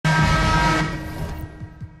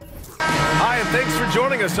Hi, and thanks for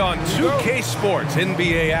joining us on 2K Sports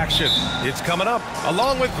NBA action. It's coming up,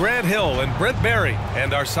 along with Grant Hill and Brent Barry,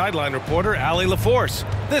 and our sideline reporter, Allie LaForce.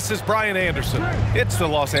 This is Brian Anderson. It's the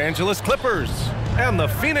Los Angeles Clippers and the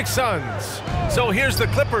Phoenix Suns. So here's the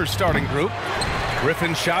Clippers starting group.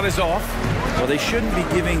 Griffin's shot is off. Well, they shouldn't be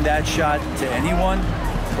giving that shot to anyone,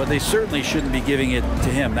 but they certainly shouldn't be giving it to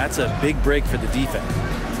him. That's a big break for the defense.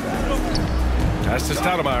 Pass to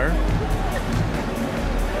Stoudemire.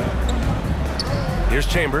 Here's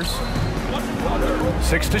Chambers.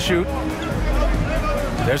 6 to shoot.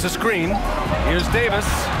 There's a screen. Here's Davis.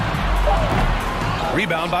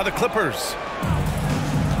 Rebound by the Clippers.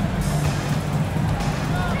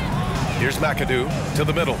 Here's McAdoo to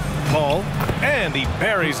the middle. Paul, and he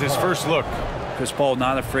buries his first look. Chris Paul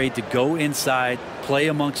not afraid to go inside, play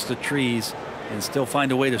amongst the trees, and still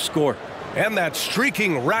find a way to score. And that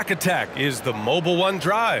streaking rack attack is the Mobile One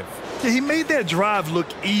drive. Yeah, he made that drive look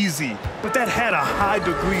easy, but that had a high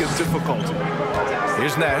degree of difficulty.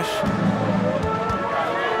 Here's Nash.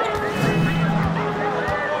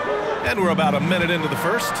 And we're about a minute into the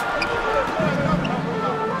first.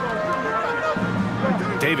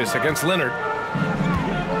 Davis against Leonard.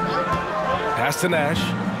 Pass to Nash.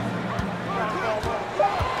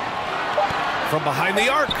 From behind the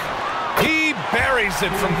arc. He buries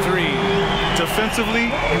it from 3. Defensively, you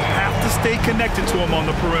have to stay connected to him on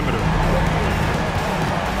the perimeter.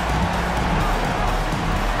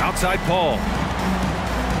 Outside Paul.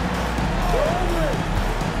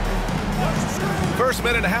 First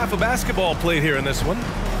minute and a half of basketball played here in this one.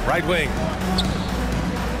 Right wing.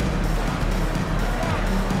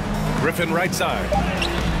 Griffin right side.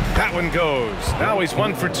 That one goes. Now he's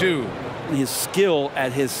 1 for 2. His skill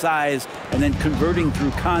at his size and then converting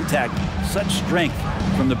through contact. Such strength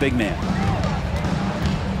from the big man.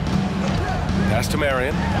 Pass to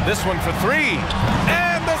Marion. This one for 3.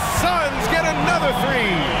 And the Suns get another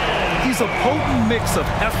 3. He's a potent mix of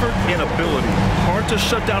effort and ability. Hard to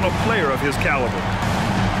shut down a player of his caliber.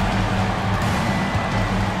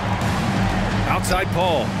 Outside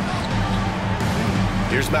Paul.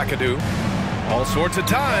 Here's McAdoo. All sorts of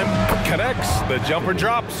time. Connects. The jumper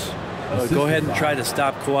drops. Go ahead and try to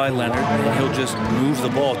stop Kawhi Leonard, and he'll just move the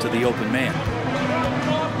ball to the open man.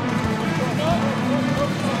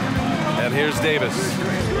 And here's Davis.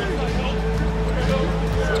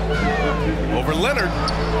 Over Leonard.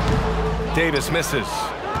 Davis misses.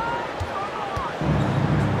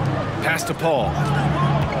 Pass to Paul.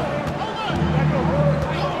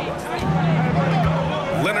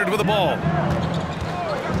 Leonard with the ball.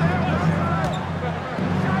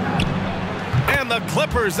 The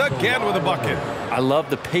Clippers again with a bucket. I love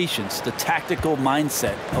the patience, the tactical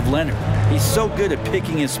mindset of Leonard. He's so good at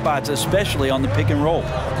picking his spots, especially on the pick and roll.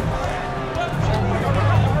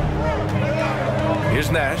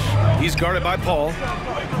 Here's Nash. He's guarded by Paul.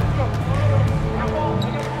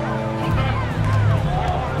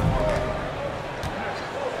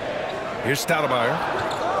 Here's Stoudemire.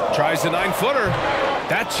 Tries the 9-footer.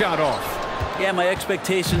 That shot off. Yeah, my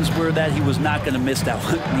expectations were that he was not going to miss that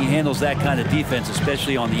one. He handles that kind of defense,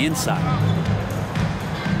 especially on the inside.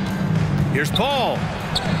 Here's Paul.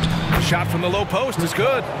 Shot from the low post is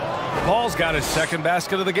good. Paul's got his second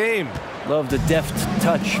basket of the game. Love the deft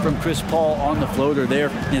touch from Chris Paul on the floater there.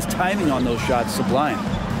 His timing on those shots, sublime.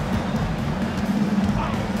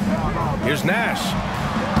 Here's Nash.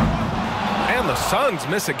 And the Suns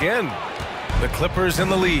miss again. The Clippers in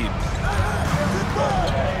the lead.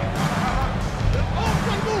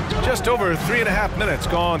 Just over 3.5 minutes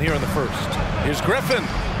gone here in the first. Here's Griffin.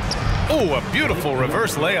 Oh, a beautiful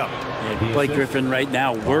reverse layup. Blake Griffin right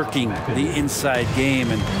now working the inside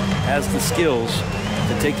game and has the skills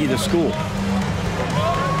to take you to school.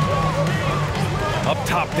 Up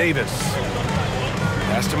top, Davis.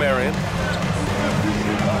 Pass to Marion.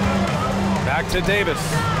 Back to Davis.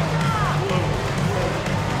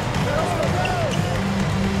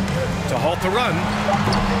 To halt the run.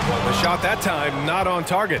 The shot that time not on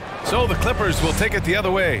target. So the Clippers will take it the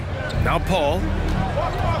other way. Now Paul.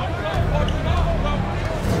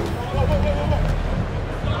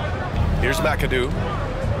 Here's McAdoo.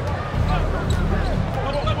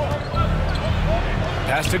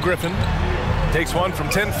 Pass to Griffin. Takes one from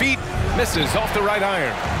 10 feet. Misses off the right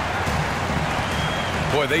iron.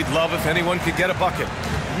 Boy, they'd love if anyone could get a bucket.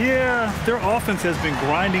 Yeah, their offense has been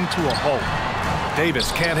grinding to a halt.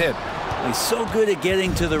 Davis can't hit. He's so good at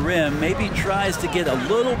getting to the rim. Maybe tries to get a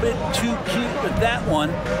little bit too cute with that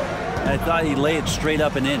one. I thought he'd lay it straight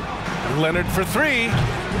up and in. Leonard for 3.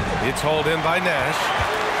 It's hauled in by Nash.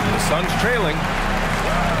 The Suns trailing.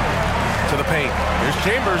 To the paint. Here's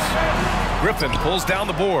Chambers. Griffin pulls down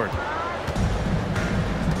the board.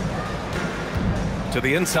 to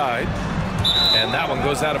the inside. And that one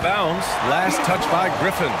goes out of bounds. Last touch by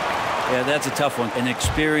Griffin. Yeah, that's a tough one. An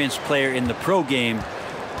experienced player in the pro game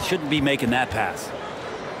shouldn't be making that pass.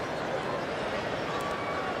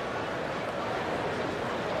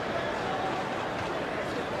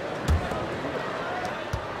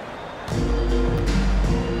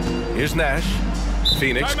 Here's Nash.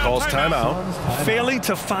 Phoenix calls timeout. Failing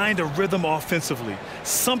to find a rhythm offensively.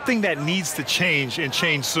 Something that needs to change and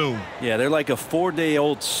change soon. Yeah, they're like a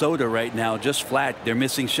 4-day-old soda right now, just flat. They're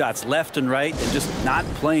missing shots left and right and just not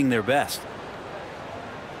playing their best.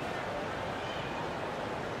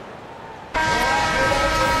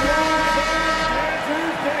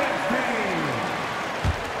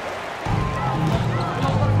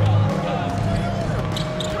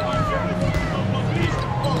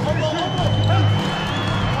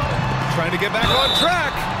 Trying to get back on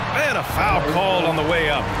track. And a foul called on the way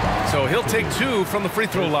up. So he'll take 2 from the free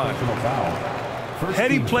throw line.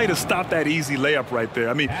 Heady play to stop that easy layup right there.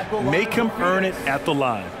 I mean, make him earn it at the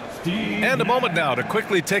line. And a moment now to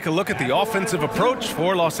quickly take a look at the offensive approach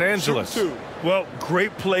for Los Angeles. Well,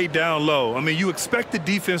 great play down low. I mean, you expect the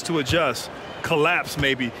defense to adjust, collapse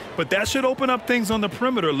maybe, but that should open up things on the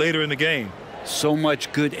perimeter later in the game. So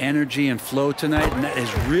much good energy and flow tonight, and that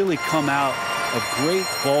has really come out of great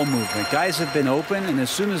ball movement. Guys have been open, and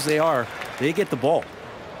as soon as they are, they get the ball.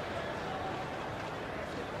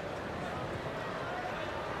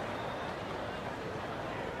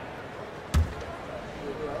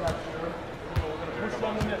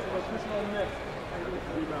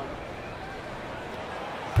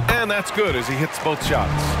 And that's good as he hits both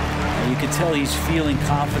shots. And you can tell he's feeling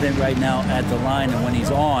confident right now at the line, and when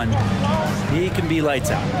he's on, he can be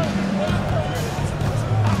lights out.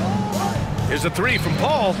 Here's a 3 from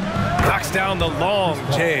Paul. Knocks down the long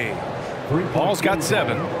J. Paul's got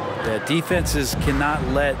 7. Yeah, defenses cannot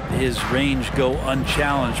let his range go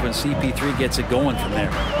unchallenged when CP3 gets it going from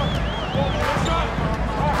there.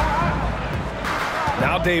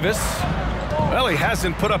 Now Davis. Well, he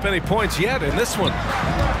hasn't put up any points yet in this one.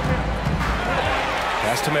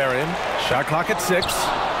 Pass to Marion. Shot clock at 6.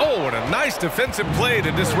 Oh, and a nice defensive play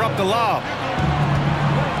to disrupt the lob.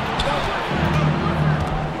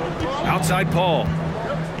 Outside Paul.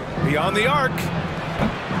 Beyond the arc.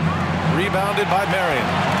 Rebounded by Marion.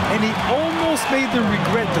 And he almost made them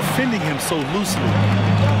regret defending him so loosely.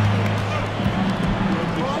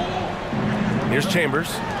 Here's Chambers.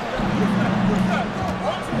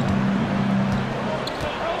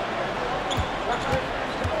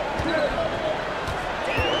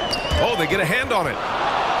 Oh, they get a hand on it.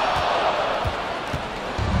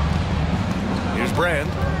 Here's Brand.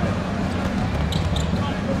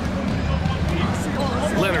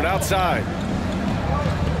 Leonard outside.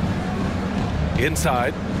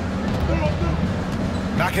 Inside.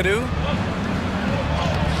 McAdoo.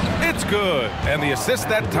 It's good. And the assist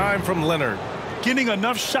that time from Leonard. Getting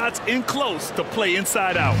enough shots in close to play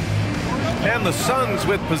inside out. And the Suns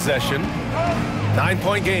with possession.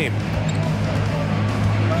 9-point game.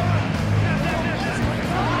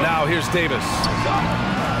 Now here's Davis.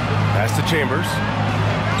 Pass to Chambers.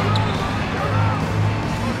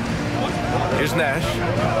 Here's Nash.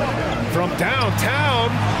 From downtown.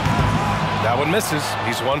 That one misses.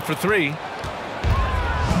 He's 1 for 3.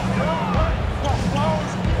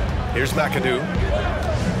 Here's McAdoo.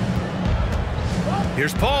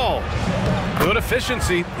 Here's Paul. Good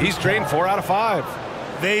efficiency. He's drained 4 out of 5.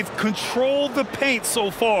 They've controlled the paint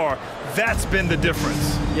so far. That's been the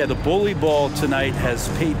difference. Yeah, the bully ball tonight has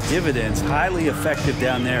paid dividends. Highly effective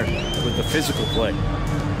down there with the physical play.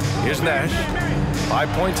 Here's Nash. 5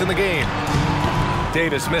 points in the game.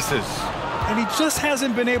 Davis misses. And he just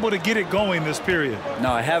hasn't been able to get it going this period.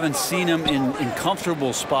 No, I haven't seen him in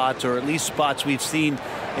comfortable spots, or at least spots we've seen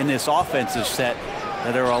in this offensive set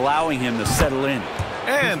that are allowing him to settle in.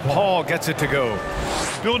 And Paul gets it to go.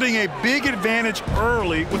 Building a big advantage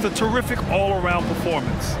early with a terrific all-around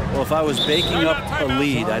performance. Well, if I was baking up a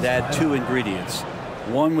lead, I'd add 2 ingredients.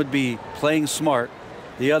 One would be playing smart.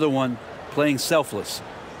 The other one, playing selfless.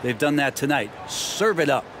 They've done that tonight. Serve it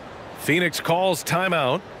up. Phoenix calls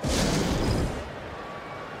timeout.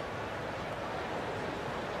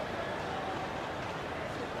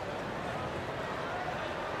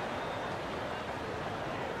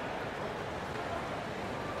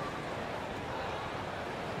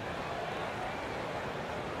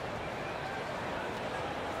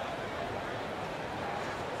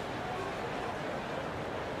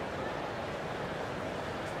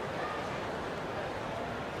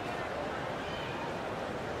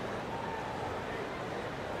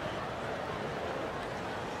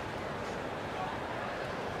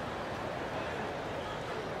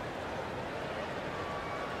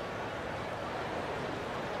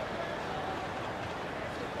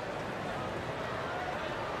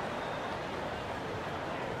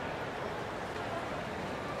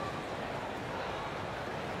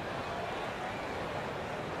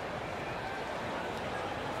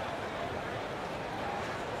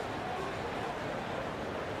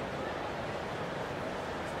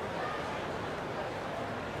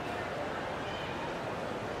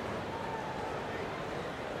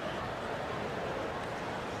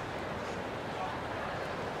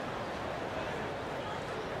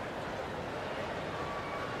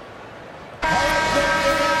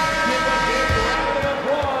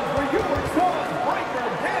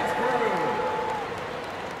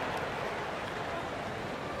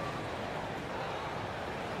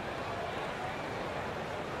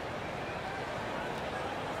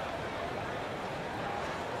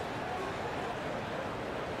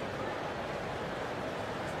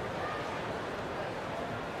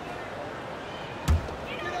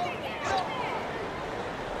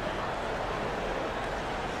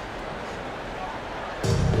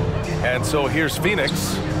 And so here's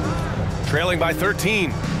Phoenix, trailing by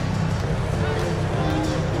 13.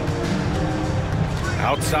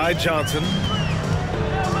 Outside Johnson.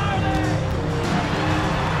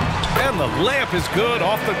 And the layup is good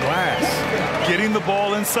off the glass. Getting the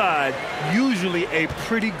ball inside, usually a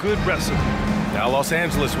pretty good recipe. Now Los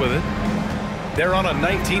Angeles with it. They're on a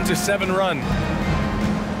 19-7 run.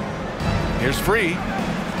 Here's Free.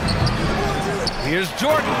 Here's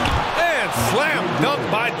Jordan. And slam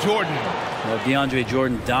dunk by Jordan. Well, DeAndre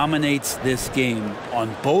Jordan dominates this game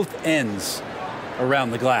on both ends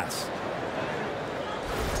around the glass.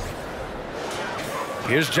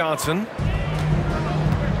 Here's Johnson.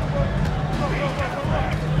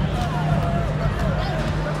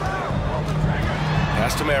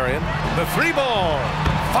 Pass to Marion. The three ball.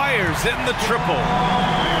 Fires in the triple.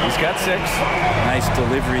 He's got 6. Nice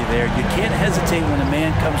delivery there. You can't hesitate when a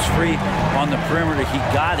man comes free on the perimeter. He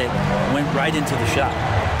got it, went right into the shot.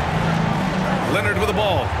 Leonard with the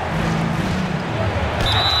ball.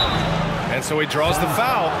 And so he draws the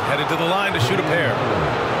foul, headed to the line to shoot a pair.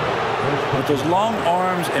 With those long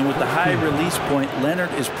arms and with the high release point,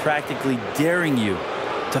 Leonard is practically daring you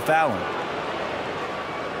to foul him.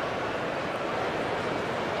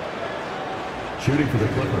 Shooting for the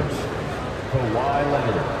Clippers, Kawhi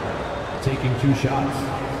Leonard, taking 2 shots.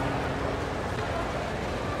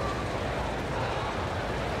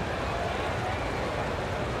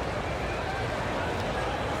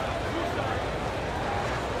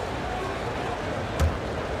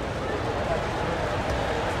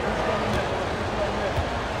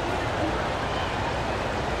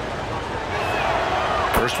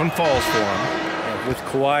 First one falls for him. With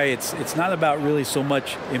Kawhi, it's not about really so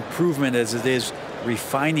much improvement as it is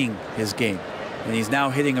refining his game. And he's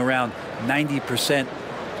now hitting around 90%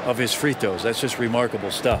 of his free throws. That's just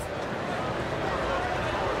remarkable stuff.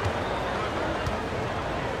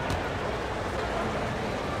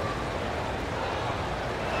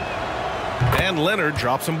 And Leonard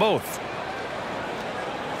drops them both.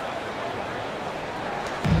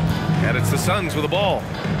 And it's the Suns with the ball.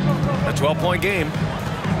 A 12-point game.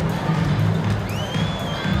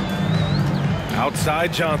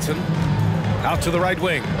 Outside Johnson. Out to the right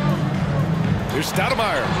wing. Here's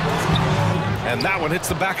Stoudemire. And that one hits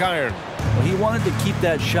the back iron. Well, he wanted to keep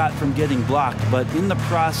that shot from getting blocked, but in the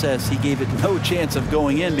process, he gave it no chance of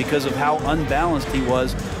going in because of how unbalanced he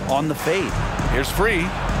was on the fade. Here's Free.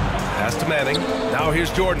 Pass to Manning. Now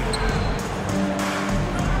here's Jordan.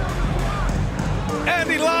 And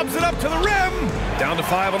he lobs it up to the rim. Down to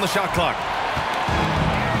 5 on the shot clock.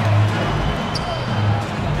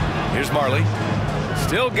 Here's Marley.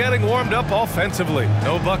 Still getting warmed up offensively.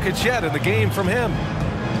 No buckets yet in the game from him.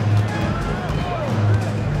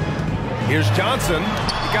 Here's Johnson.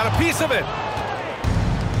 He got a piece of it.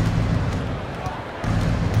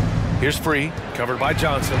 Here's Free. Covered by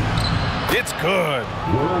Johnson. It's good.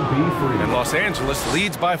 And Los Angeles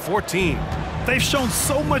leads by 14. They've shown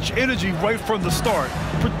so much energy right from the start,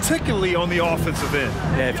 particularly on the offensive end.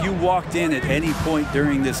 Yeah, if you walked in at any point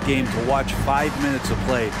during this game to watch 5 minutes of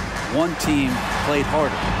play, one team played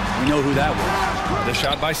harder. We know who that was. The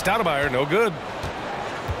shot by Stoudemire, no good.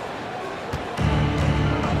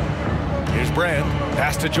 Here's Brand.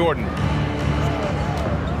 Pass to Jordan.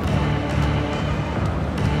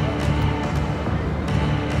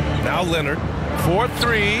 Now Leonard.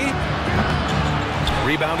 4-3.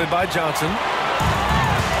 Rebounded by Johnson.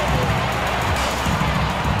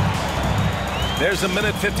 There's a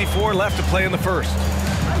minute 54 left to play in the first.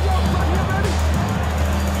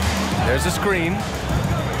 There's a screen.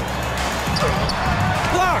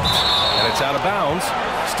 Blocked. And it's out of bounds.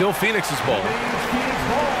 Still Phoenix's ball.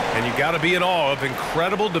 And you got to be in awe of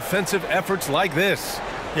incredible defensive efforts like this.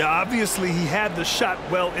 Yeah, obviously he had the shot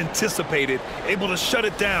well anticipated, able to shut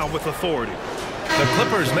it down with authority. The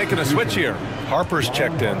Clippers making a switch here. Harper's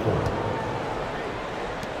checked in.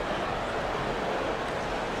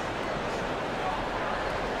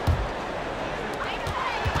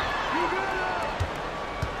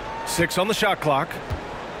 Six on the shot clock.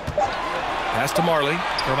 Pass to Marley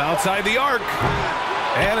from outside the arc.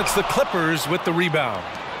 And it's the Clippers with the rebound.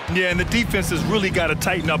 Yeah, and the defense has really got to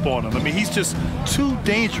tighten up on him. I mean, he's just too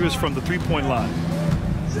dangerous from the three-point line.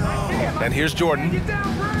 And here's Jordan.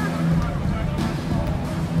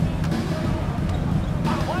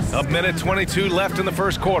 A minute 22 left in the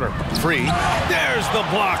first quarter. Free. There's the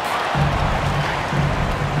block.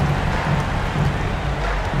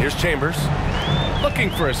 Here's Chambers. Looking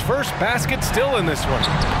for his first basket, still in this one.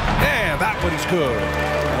 And that one's good.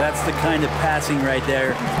 That's the kind of passing right there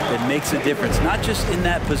that makes a difference, not just in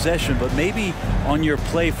that possession, but maybe on your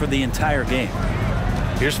play for the entire game.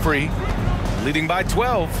 Here's Free, leading by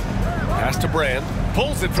 12. Pass to Brand.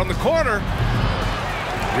 Pulls it from the corner.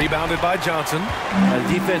 Rebounded by Johnson.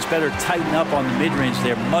 The defense better tighten up on the mid-range.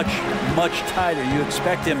 They're much, much tighter. You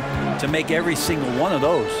expect him to make every single one of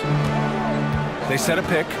those. They set a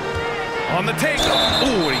pick. On the take.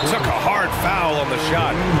 Ooh, and he took a hard foul on the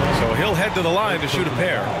shot. So he'll head to the line to shoot a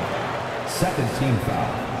pair. Second team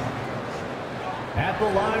foul. At the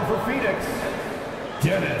line for Phoenix,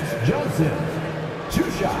 Dennis Johnson.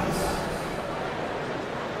 2 shots.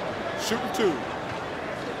 Shooting 2.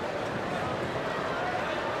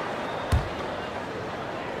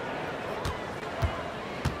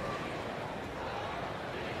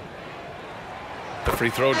 The free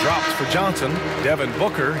throw drops for Johnson. Devin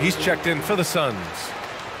Booker, he's checked in for the Suns.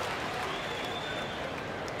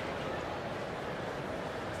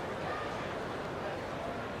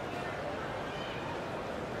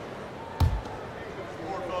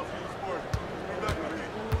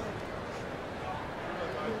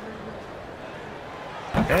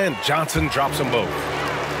 And Johnson drops them both.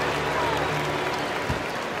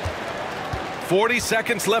 40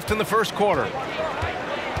 seconds left in the first quarter.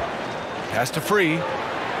 Pass to Free.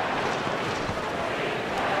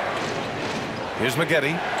 Here's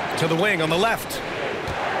Maggette to the wing on the left.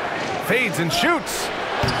 Fades and shoots.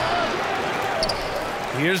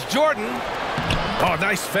 Here's Jordan. Oh,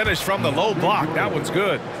 nice finish from the low block. That one's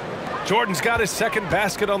good. Jordan's got his second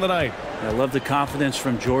basket on the night. I love the confidence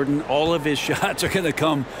from Jordan. All of his shots are going to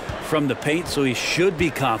come from the paint, so he should be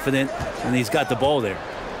confident, and he's got the ball there.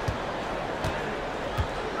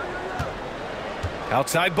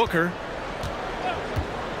 Outside Booker.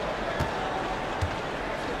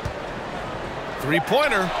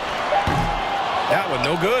 Three-pointer. That one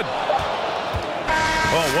no good.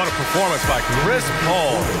 Oh, what a performance by Chris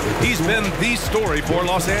Paul. He's been the story for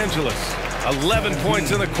Los Angeles. 11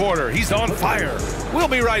 points in the quarter. He's on fire. We'll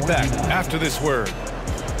be right back after this word.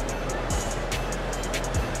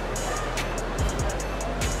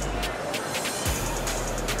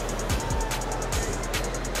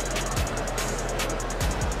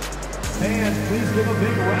 Fans, please give a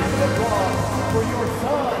big round of applause for your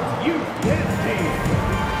Suns Youth Dance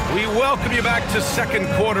Team. We welcome you back to second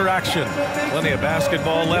quarter action. Plenty of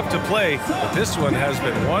basketball left to play, but this one has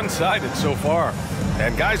been one-sided so far.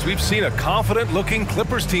 And guys, we've seen a confident-looking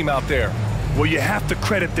Clippers team out there. Well, you have to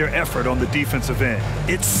credit their effort on the defensive end.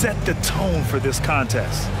 It set the tone for this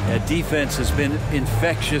contest. That defense has been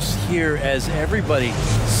infectious here as everybody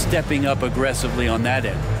stepping up aggressively on that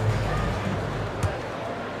end.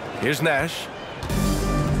 Here's Nash.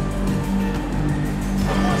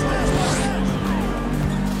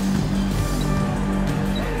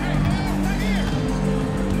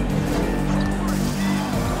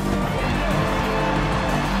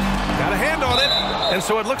 Got a hand on it. And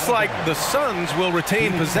so it looks like the Suns will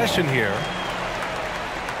retain possession here.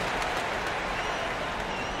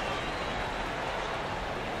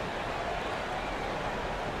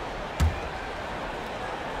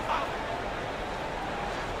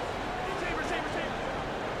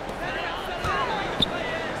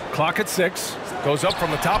 Clock at 6. Goes up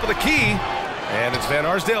from the top of the key. And it's Van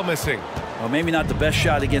Arsdale missing. Well, maybe not the best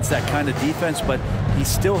shot against that kind of defense, but he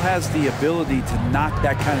still has the ability to knock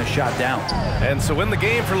that kind of shot down. And so in the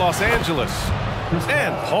game for Los Angeles.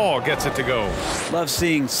 And Paul gets it to go. Love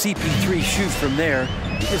seeing CP3 shoot from there.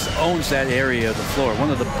 He just owns that area of the floor.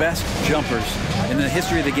 One of the best jumpers in the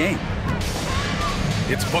history of the game.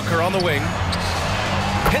 It's Booker on the wing.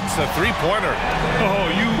 Hits a three-pointer. Oh,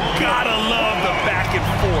 you gotta love the back and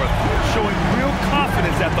forth, showing real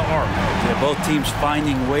confidence at the arc. Yeah, both teams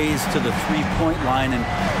finding ways to the three-point line and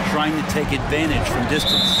trying to take advantage from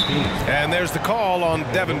distance. And there's the call on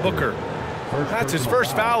Devin Booker. That's his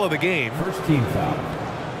first foul of the game. First team foul.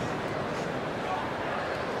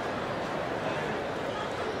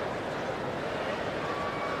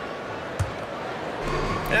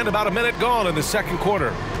 And about a minute gone in the second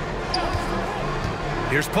quarter.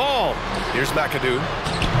 Here's Paul. Here's McAdoo.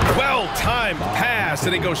 Well-timed pass,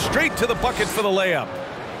 and he goes straight to the bucket for the layup.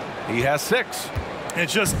 He has 6. And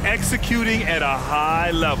just executing at a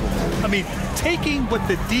high level. I mean, taking what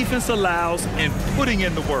the defense allows and putting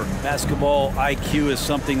in the work. Basketball IQ is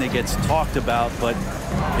something that gets talked about, but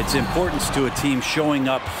its importance to a team showing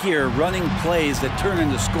up here, running plays that turn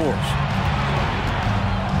into scores.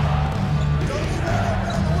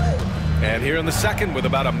 And here in the second with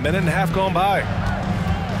about a minute and a half gone by.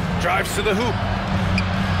 Drives to the hoop.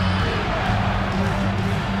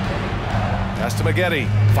 Pass to Maggette.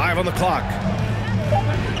 5 on the clock.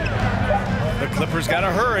 The Clippers got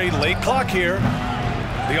to hurry. Late clock here.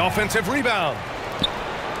 The offensive rebound.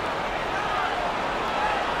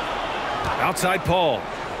 Outside Paul.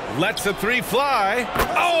 Lets a three fly.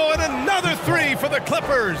 Oh, and another three for the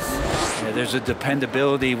Clippers. Yeah, there's a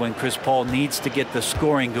dependability when Chris Paul needs to get the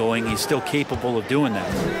scoring going. He's still capable of doing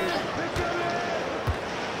that.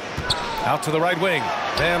 Out to the right wing,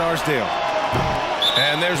 Van Arsdale.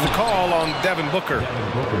 And there's the call on Devin Booker.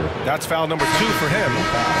 That's foul number 2 for him.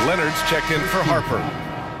 Leonard's checked in for Harper.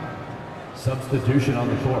 Substitution on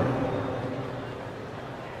the court.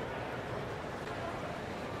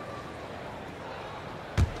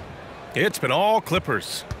 It's been all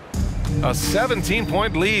Clippers. A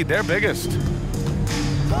 17-point lead, their biggest.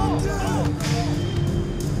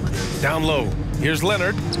 Down low. Here's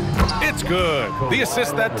Leonard. It's good. The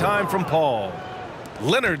assist that time from Paul.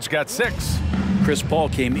 Leonard's got 6. Chris Paul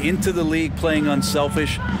came into the league playing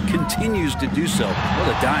unselfish, continues to do so. What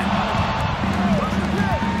a dime.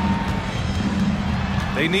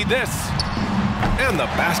 They need this. And the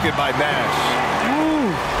basket by Nash.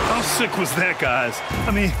 Ooh, how sick was that, guys?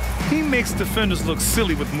 I mean, he makes defenders look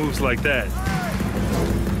silly with moves like that.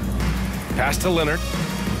 Pass to Leonard.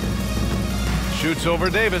 Shoots over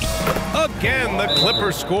Davis. Again, the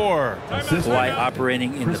Clippers score. Kawhi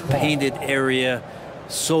operating in the painted area.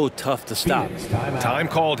 So tough to stop. Time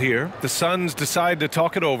called here. The Suns decide to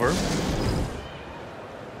talk it over.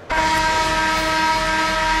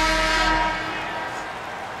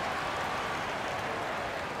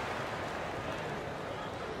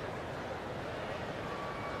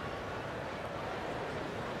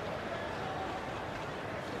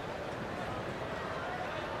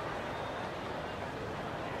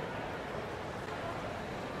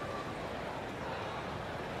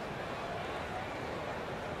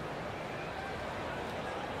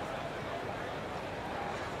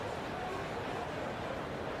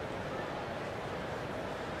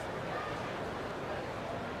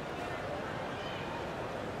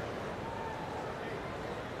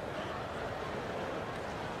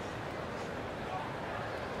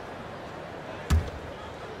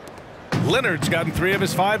 Leonard's gotten 3 of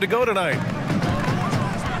his 5 to go tonight.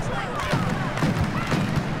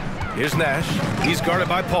 Here's Nash. He's guarded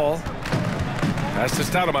by Paul. Pass to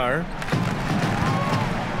Stoudemire.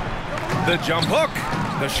 The jump hook.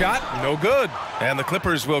 The shot, no good. And the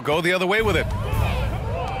Clippers will go the other way with it.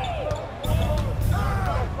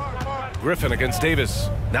 Griffin against Davis.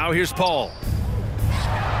 Now here's Paul.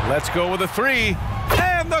 Let's go with a 3.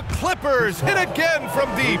 And the Clippers hit again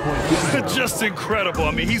from deep. Just incredible.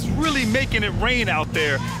 I mean, he's really making it rain out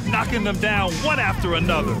there, knocking them down one after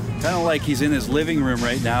another. Kind of like he's in his living room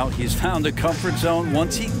right now. He's found a comfort zone.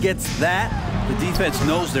 Once he gets that, the defense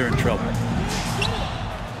knows they're in trouble.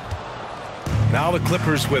 Now the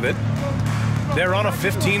Clippers with it. They're on a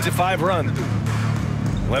 15-5 run.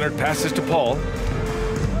 Leonard passes to Paul.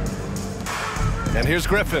 And here's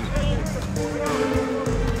Griffin.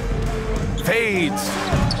 Fades.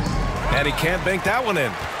 And he can't bank that one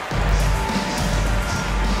in.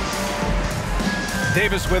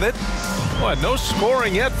 Davis with it. Well, no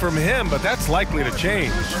scoring yet from him, but that's likely to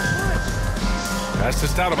change. Pass to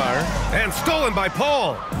Stoudemire. And stolen by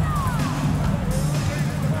Paul.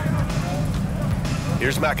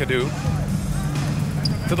 Here's McAdoo.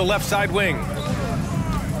 To the left side wing.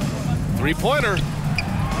 3-pointer.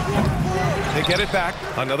 They get it back.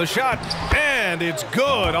 Another shot. And it's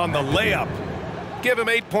good on the layup. Give him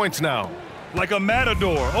 8 points now. Like a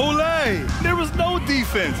matador. Olay! There was no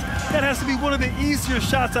defense. That has to be one of the easier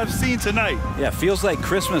shots I've seen tonight. Yeah, feels like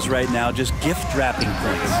Christmas right now, just gift wrapping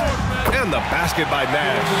points. And the basket by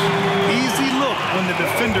Nash. Easy look when the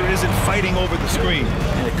defender isn't fighting over the screen.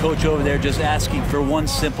 And the coach over there just asking for one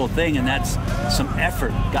simple thing, and that's some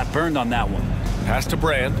effort. Got burned on that one. Pass to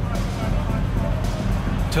Brand.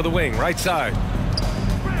 To the wing, right side.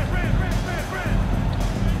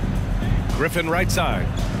 Griffin right side.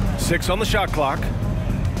 6 on the shot clock.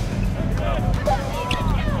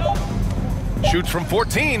 Shoots from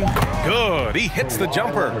 14. Good. He hits the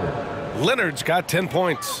jumper. Leonard's got 10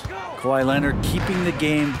 points. Kawhi Leonard keeping the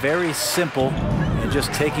game very simple and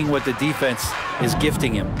just taking what the defense is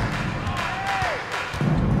gifting him.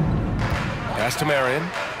 Pass to Marion.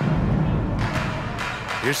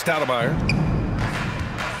 Here's Stoudemire.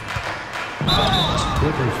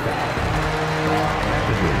 Clippers foul.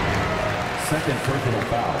 Second personal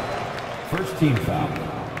foul. First team foul.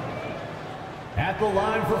 At the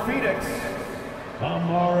line for Phoenix,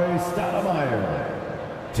 Amare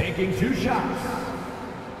Stoudemire. Taking 2 shots.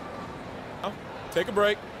 Take a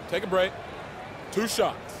break. Take a break. 2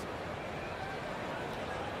 shots.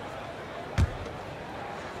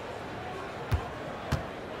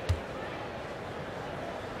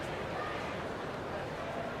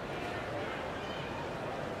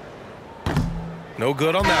 No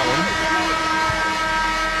good on that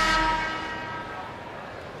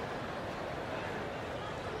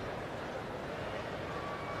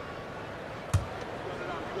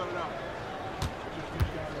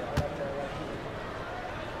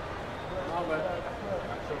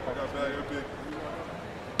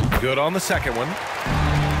Good on the second one.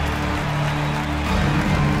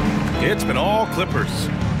 It's been all Clippers.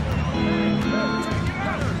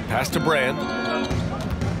 Pass to Brand.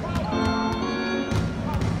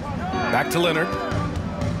 Back to Leonard.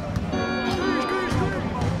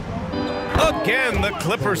 Again, the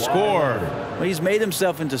Clippers score. Well, he's made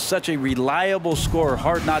himself into such a reliable scorer.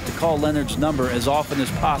 Hard not to call Leonard's number as often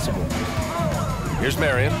as possible. Here's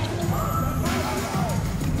Marion.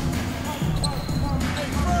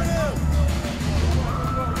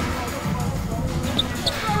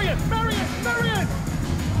 Marion!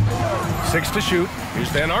 6 to shoot. Here's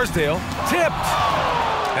Van Arsdale. Tipped.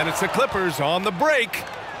 And it's the Clippers on the break.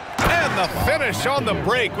 And the finish on the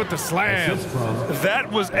break with the slam. That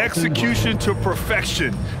was execution to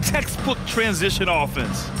perfection. Textbook transition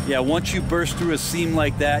offense. Yeah, once you burst through a seam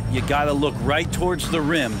like that, you got to look right towards the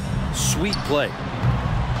rim. Sweet play.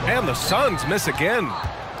 And the Suns miss again.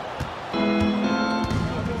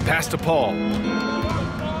 Pass to Paul.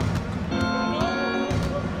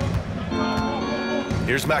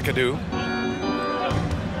 Here's McAdoo.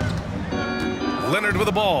 Leonard with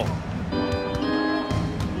the ball.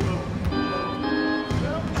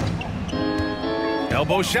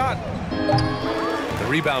 Elbow shot. The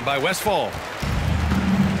rebound by Westfall.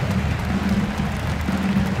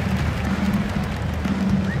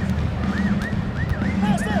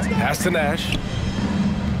 Pass to Nash.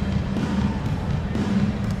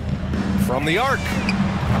 From the arc.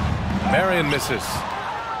 Marion misses.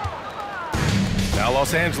 Now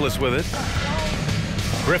Los Angeles with it.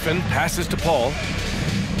 Griffin passes to Paul.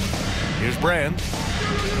 Here's Brand.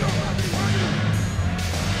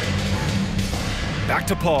 Back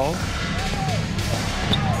to Paul.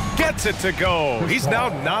 Gets it to go. He's now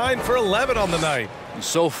 9 for 11 on the night.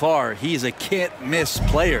 So far, he's a can't-miss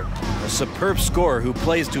player. A superb scorer who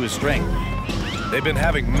plays to his strength. They've been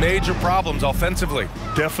having major problems offensively.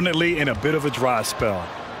 Definitely in a bit of a dry spell.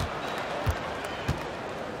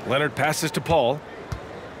 Leonard passes to Paul.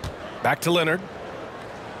 Back to Leonard.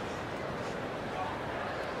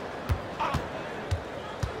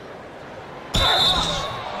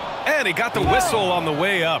 And he got the whistle on the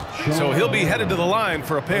way up. So he'll be headed to the line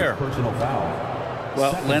for a pair. Personal foul.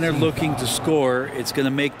 Well, Leonard looking to score, it's going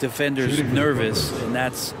to make defenders nervous, and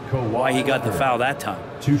that's why he got the foul that time.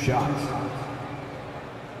 2 shots.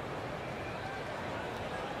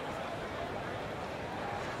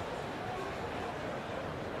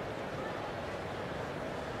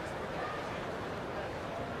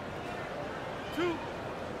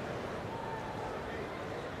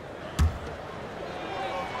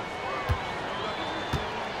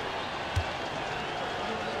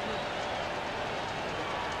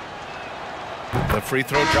 The free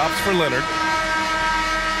throw drops for Leonard.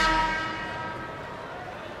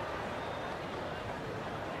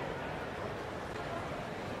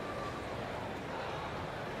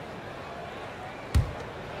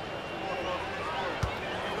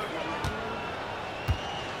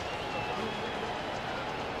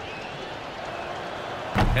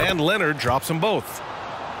 And Leonard drops them both.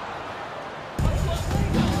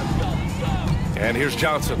 And here's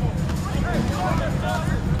Johnson.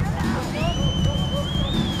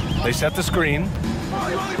 They set the screen.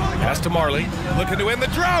 Pass to Marley. Looking to end the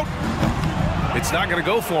drought. It's not going to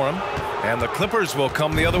go for him. And the Clippers will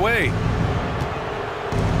come the other way.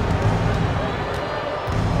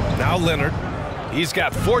 Now Leonard. He's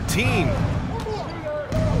got 14.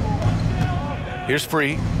 Here's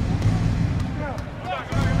Free.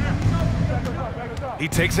 He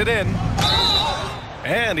takes it in.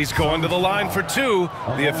 And he's going to the line for 2.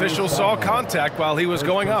 The official saw contact while he was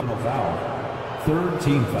going up. Third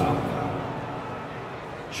team foul.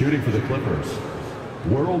 Shooting for the Clippers,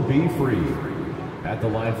 World B. Free at the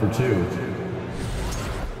line for 2.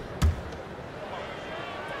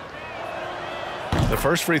 The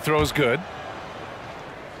first free throw is good.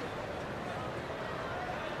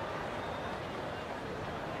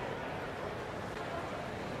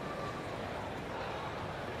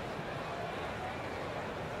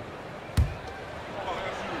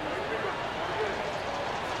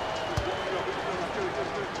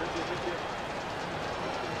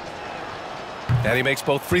 And he makes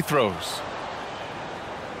both free throws.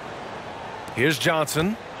 Here's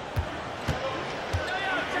Johnson.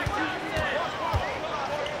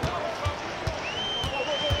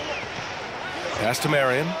 Pass to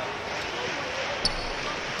Marion.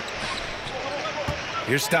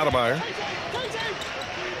 Here's Stoudemire.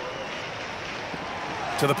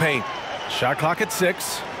 To the paint. Shot clock at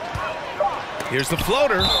 6. Here's the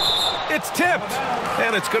floater. It's tipped,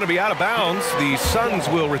 and it's going to be out of bounds. The Suns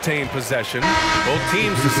will retain possession. Both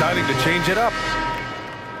teams deciding to change it up.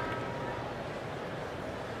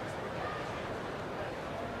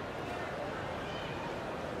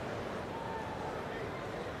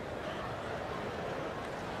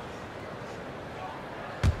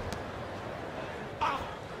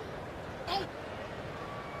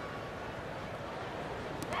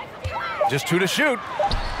 Just 2 to shoot.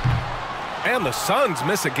 And the Suns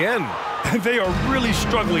miss again. They are really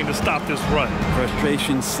struggling to stop this run.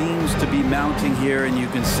 Frustration seems to be mounting here, and you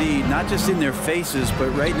can see not just in their faces, but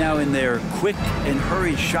right now in their quick and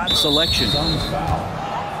hurried shot selection. Suns foul.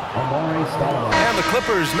 Amar'e Stoudemire. And the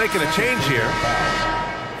Clippers making a change here.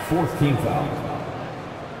 4th team foul.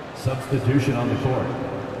 Substitution on the court.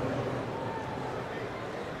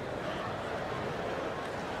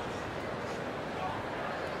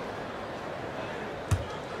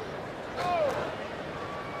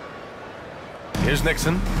 Here's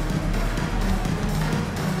Nixon.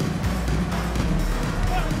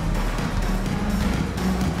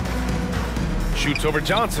 Shoots over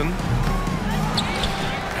Johnson.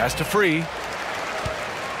 Pass to Free.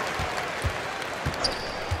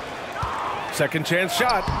 Second chance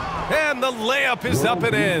shot. And the layup is up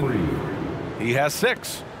and in. He has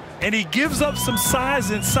 6. And he gives up some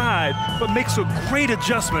size inside, but makes a great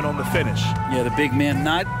adjustment on the finish. Yeah, the big man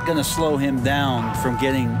not going to slow him down from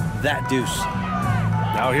getting that deuce.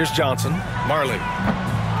 Now here's Johnson. Marley.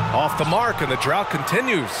 Off the mark, and the drought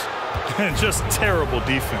continues. And just terrible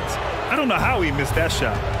defense. I don't know how he missed that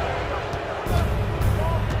shot.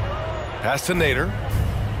 Pass to Nader.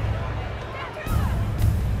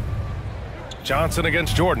 Johnson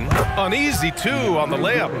against Jordan. An easy 2 on the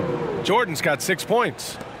layup. Jordan's got 6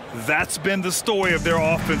 points. That's been the story of their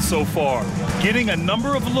offense so far. Getting a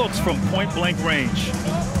number of looks from point-blank range.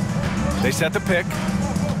 They set the pick.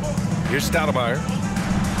 Here's Stoudemire.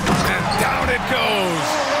 And down it goes.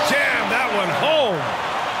 Jam that one home.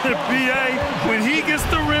 B.A., when he gets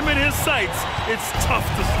the rim in his sights, it's tough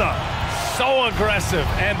to stop. So aggressive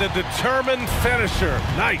and a determined finisher.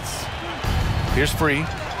 Nice. Here's Free.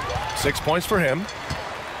 6 points for him.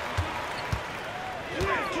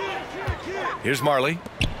 Here's Marley.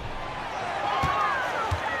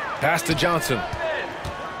 Pass to Johnson.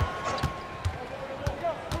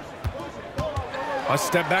 A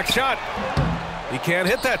step back shot. He can't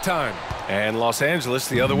hit that time. And Los Angeles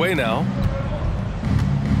the other way now.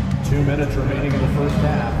 2 minutes remaining in the first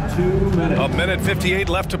half. 2 minutes. 1:58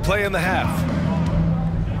 left to play in the half.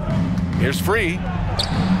 Here's Free.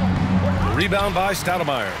 Rebound by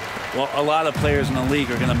Stoudemire. Well, a lot of players in the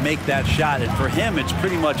league are going to make that shot, and for him, it's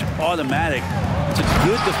pretty much automatic. It's a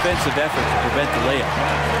good defensive effort to prevent the layup.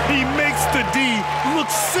 He makes the D look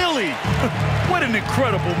silly. What an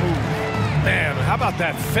incredible move. Man, how about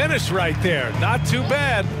that finish right there? Not too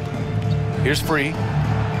bad. Here's Free.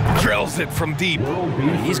 Drills it from deep.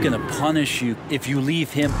 He's going to punish you if you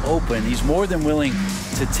leave him open. He's more than willing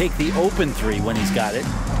to take the open 3 when he's got it.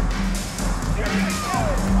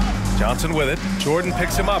 Johnson with it. Jordan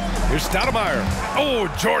picks him up. Here's Stoudemire.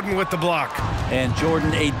 Oh, Jordan with the block. And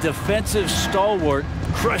Jordan, a defensive stalwart,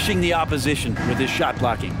 crushing the opposition with his shot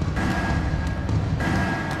blocking.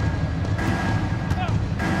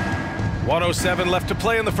 1:07 left to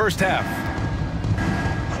play in the first half.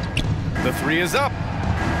 The 3 is up.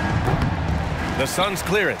 The Suns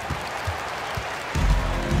clear it.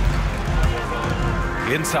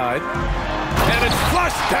 Inside. And it's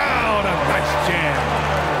flushed down. A nice jam.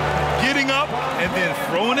 Getting up and then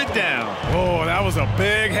throwing it down. Oh, that was a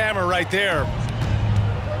big hammer right there.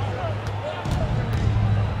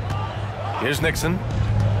 Here's Nixon.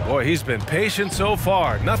 Boy, he's been patient so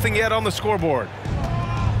far. Nothing yet on the scoreboard.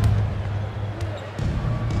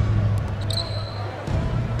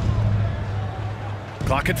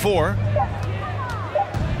 Clock at 4.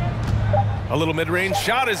 A little mid-range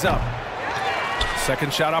shot is up.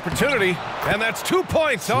 Second shot opportunity, and that's 2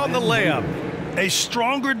 points on the layup. A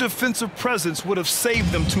stronger defensive presence would have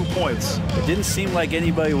saved them 2 points. It didn't seem like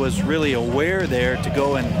anybody was really aware there to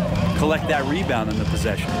go and collect that rebound in the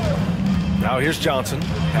possession. Now here's Johnson.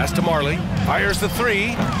 Pass to Marley. Fires the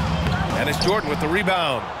 3. And it's Jordan with the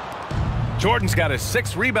rebound. Jordan's got his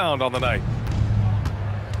 6th rebound on the night.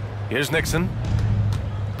 Here's Nixon.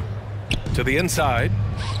 To the inside.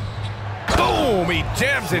 Boom! He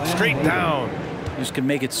jams it straight down. This can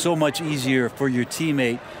make it so much easier for your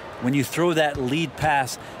teammate when you throw that lead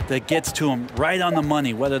pass that gets to him right on the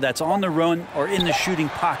money, whether that's on the run or in the shooting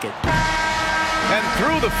pocket. And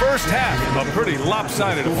through the first half, a pretty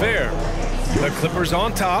lopsided affair. The Clippers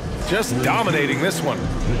on top, just dominating this one.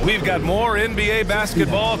 We've got more NBA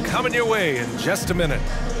basketball coming your way in just a minute.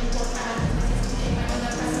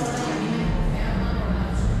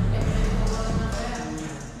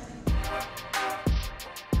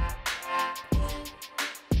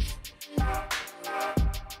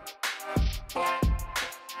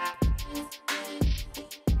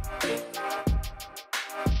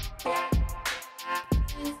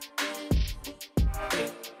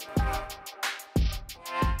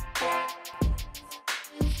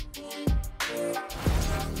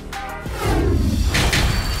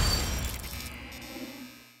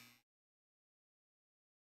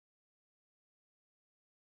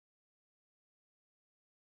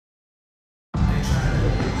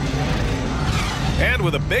 again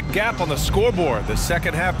with a big gap on the scoreboard. The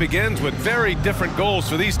second half begins with very different goals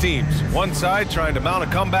for these teams. One side trying to mount a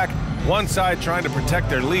comeback, one side trying to protect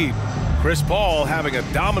their lead. Chris Paul having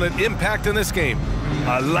a dominant impact in this game.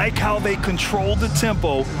 I like how they control the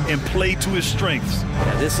tempo and play to his strengths.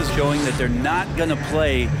 Yeah, this is showing that they're not going to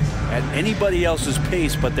play at anybody else's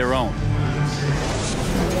pace but their own.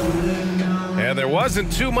 And there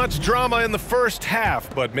wasn't too much drama in the first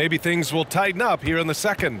half, but maybe things will tighten up here in the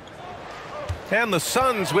second. And the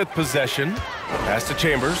Suns with possession. Pass to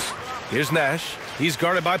Chambers. Here's Nash. He's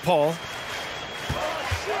guarded by Paul.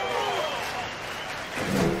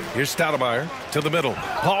 Here's Stoudemire to the middle.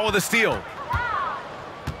 Paul with a steal.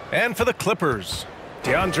 And for the Clippers,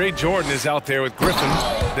 DeAndre Jordan is out there with Griffin.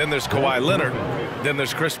 Then there's Kawhi Leonard. Then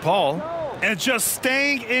there's Chris Paul. And just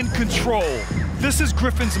staying in control. This is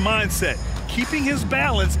Griffin's mindset, keeping his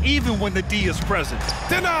balance even when the D is present.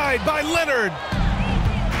 Denied by Leonard.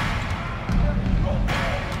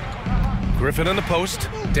 Griffin in the post.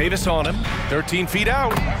 Davis on him. 13 feet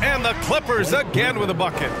out. And the Clippers again with a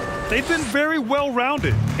bucket. They've been very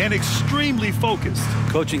well-rounded and extremely focused.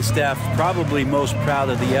 Coaching staff probably most proud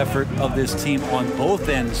of the effort of this team on both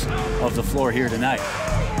ends of the floor here tonight.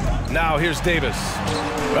 Now here's Davis.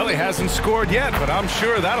 Well, he hasn't scored yet, but I'm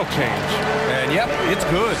sure that'll change. And yep, it's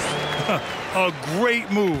good. A great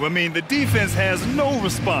move. I mean, the defense has no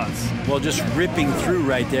response. Well, just ripping through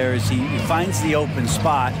right there as he finds the open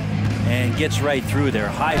spot and gets right through there.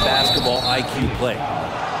 High basketball IQ play.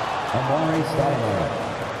 Amar'e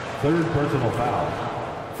Stoudemire, third personal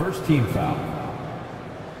foul. First team foul.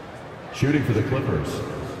 Shooting for the Clippers,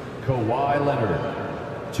 Kawhi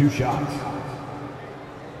Leonard. 2 shots.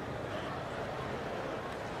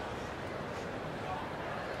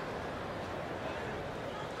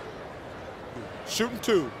 Shooting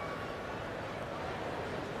 2.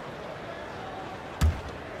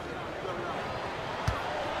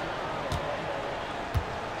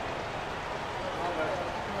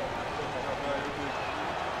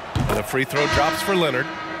 The free throw drops for Leonard.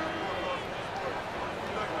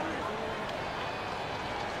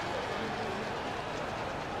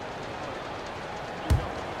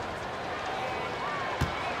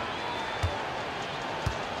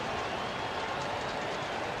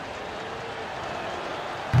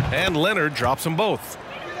 And Leonard drops them both.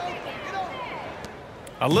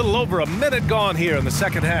 A little over a minute gone here in the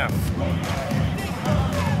second half.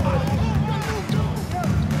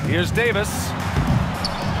 Here's Davis.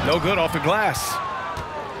 No good off the glass.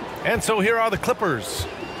 And so here are the Clippers.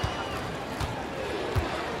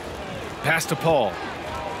 Pass to Paul.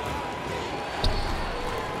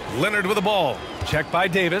 Leonard with the ball. Checked by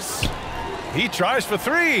Davis. He tries for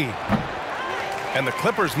 3. And the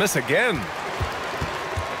Clippers miss again.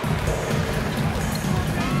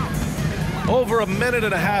 Over a minute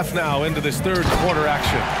and a half now into this third quarter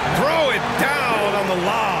action. Throw it down on the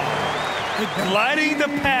lob. Gliding the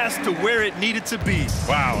pass to where it needed to be.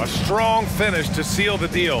 Wow, a strong finish to seal the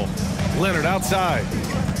deal. Leonard outside.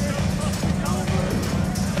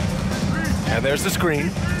 And there's the screen.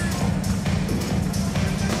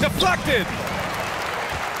 Deflected.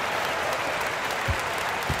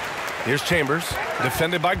 Here's Chambers,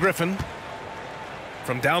 defended by Griffin.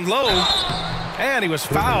 From down low. And he was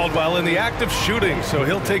fouled while in the act of shooting, so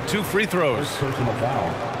he'll take 2 free throws. Personal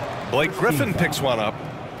foul. Blake Griffin picks one up.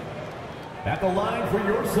 At the line for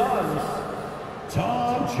your Suns,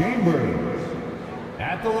 Tom Chambers.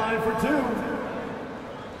 At the line for 2.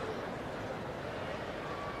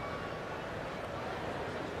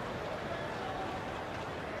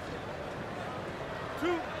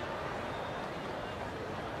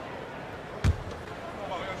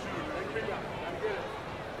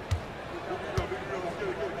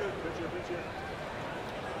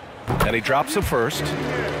 And he drops it first.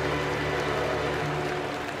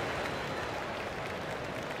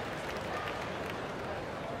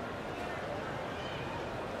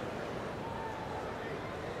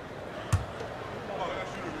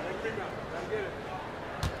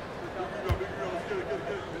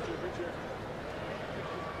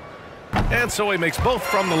 And so he makes both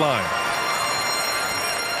from the line.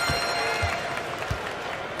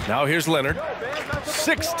 Now here's Leonard.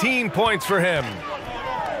 16 points for him.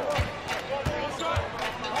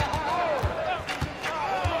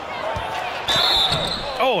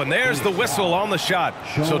 Oh, and there's the whistle on the shot.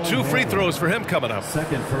 So 2 free throws for him coming up.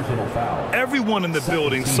 Second personal foul. Everyone in the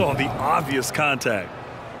building saw the obvious contact.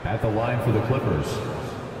 At the line for the Clippers,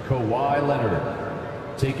 Kawhi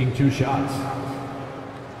Leonard, taking 2 shots.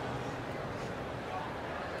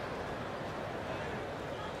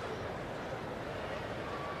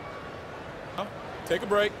 Take a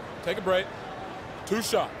break. Take a break. 2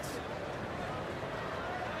 shots.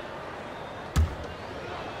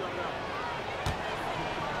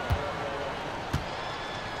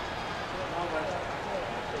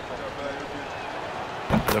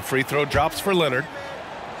 The free throw drops for Leonard.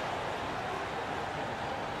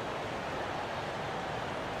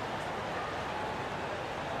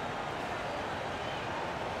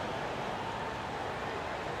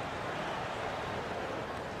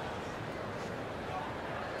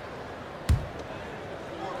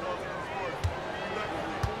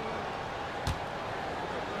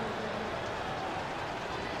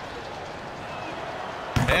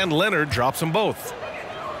 And Leonard drops them both.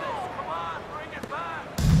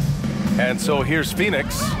 And so here's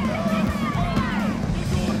Phoenix.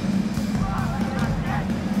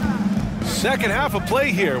 Second half of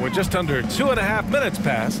play here with just under 2.5 minutes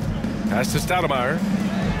passed. Pass to Stoudemire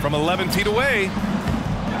from 11 feet away.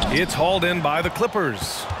 It's hauled in by the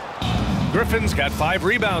Clippers. Griffin's got 5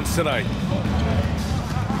 rebounds tonight.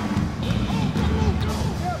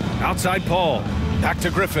 Outside Paul. Back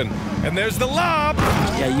to Griffin. And there's the lob.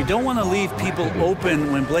 Yeah, you don't want to leave people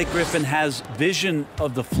open when Blake Griffin has vision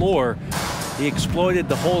of the floor. He exploited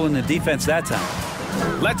the hole in the defense that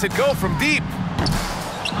time. Lets it go from deep.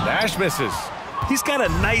 Nash misses. He's got a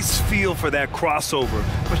nice feel for that crossover,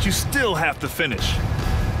 but you still have to finish.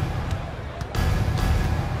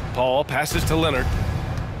 Paul passes to Leonard.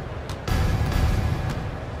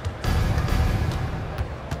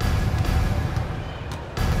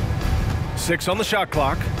 Six on the shot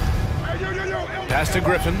clock. Pass to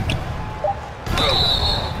Griffin.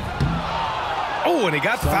 Oh, and he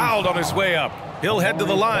got fouled on his way up. He'll head to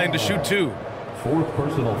the line to shoot 2. Fourth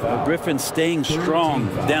personal foul. Griffin staying strong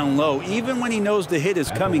down low, even when he knows the hit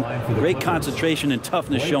is coming. Great concentration and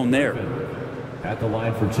toughness shown there. At the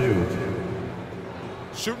line for 2.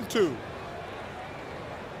 Shooting 2.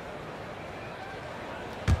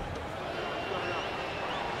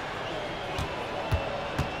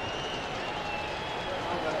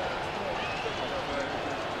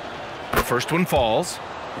 First one falls.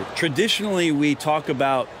 Traditionally, we talk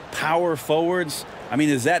about power forwards. I mean,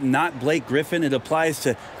 is that not Blake Griffin? It applies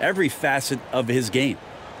to every facet of his game.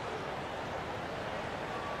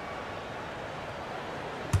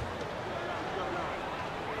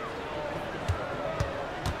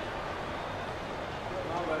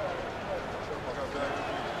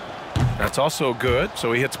 That's also good.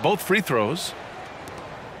 So he hits both free throws.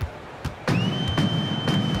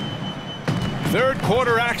 Third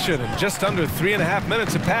quarter action, and just under 3.5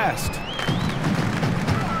 minutes have passed.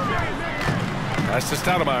 Pass to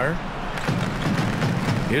Stoudemire.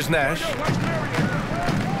 Here's Nash.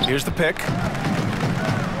 Here's the pick.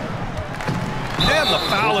 And the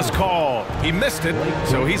foul is called. He missed it,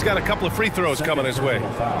 so he's got a couple of free throws coming his way.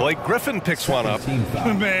 Blake Griffin picks one up.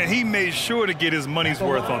 Man, he made sure to get his money's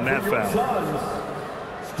worth on that foul.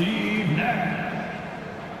 Steve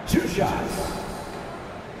Nash. 2 shots.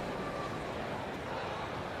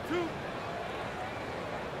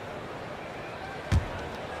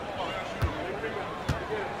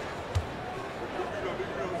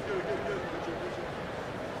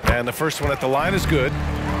 And the first one at the line is good.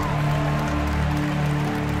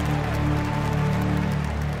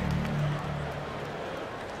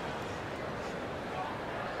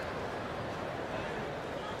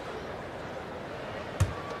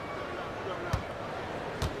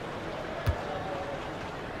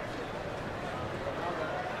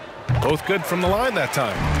 Both good from the line that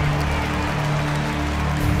time.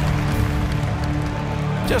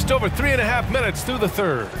 Just over 3.5 minutes through the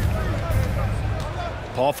third.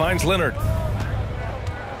 Paul finds Leonard.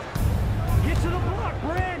 Get to the block,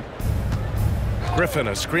 Brad. Griffin,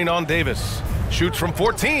 a screen on Davis. Shoots from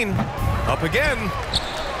 14. Up again.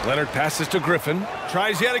 Leonard passes to Griffin.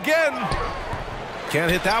 Tries yet again.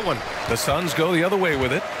 Can't hit that one. The Suns go the other way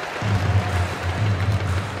with it.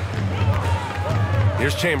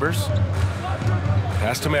 Here's Chambers.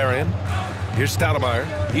 Pass to Marion. Here's Stoudemire.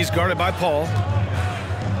 He's guarded by Paul.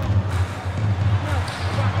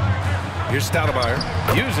 Here's Stoudemire.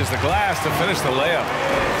 Uses the glass to finish the layup.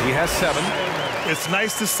 He has 7. It's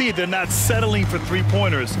nice to see they're not settling for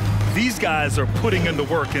three-pointers. These guys are putting in the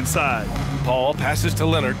work inside. Paul passes to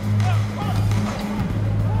Leonard.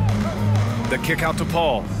 The kick out to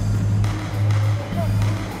Paul.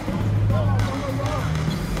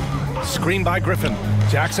 Screen by Griffin.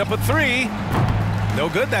 Jacks up a 3. No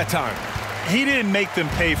good that time. He didn't make them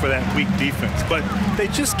pay for that weak defense, but they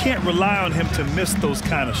just can't rely on him to miss those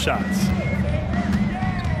kind of shots.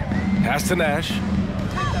 Pass to Nash.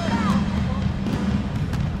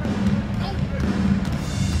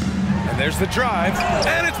 And there's the drive,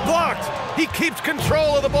 and it's blocked. He keeps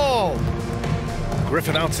control of the ball.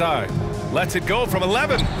 Griffin outside. Lets it go from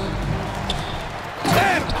 11.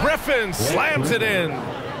 And Griffin slams it in.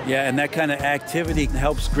 Yeah, and that kind of activity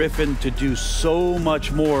helps Griffin to do so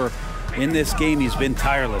much more In this game, he's been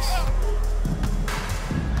tireless.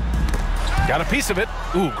 Got a piece of it.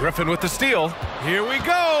 Ooh, Griffin with the steal. Here we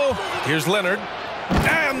go. Here's Leonard.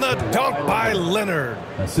 And the dunk by Leonard.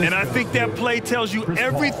 And I think that play tells you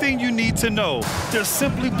everything you need to know. They're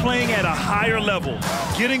simply playing at a higher level,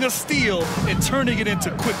 getting a steal and turning it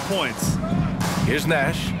into quick points. Here's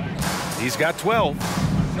Nash. He's got 12.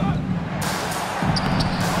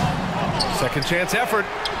 Second chance effort,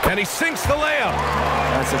 and he sinks the layup.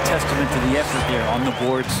 That's a testament to the effort there on the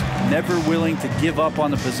boards. Never willing to give up on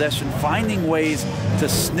the possession, finding ways to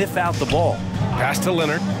sniff out the ball. Pass to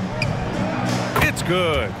Leonard. It's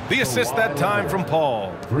good. The assist that time from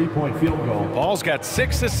Paul. 3-point field goal. Paul's got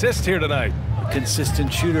 6 assists here tonight.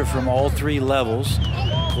 Consistent shooter from all 3 levels.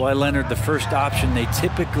 Kawhi Leonard, the first option they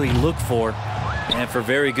typically look for, and for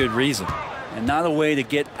very good reason. And not a way to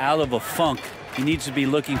get out of a funk. He needs to be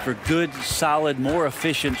looking for good, solid, more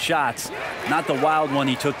efficient shots, not the wild one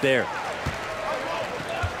he took there.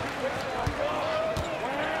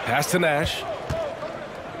 Pass to Nash.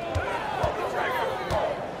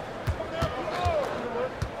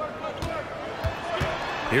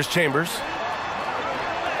 Here's Chambers.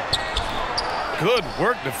 Good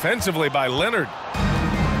work defensively by Leonard.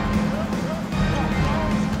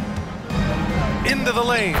 Into the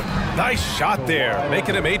lane. Nice shot there,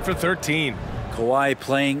 making him 8 for 13. Kawhi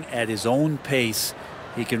playing at his own pace.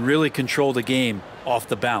 He can really control the game off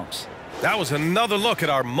the bounce. That was another look at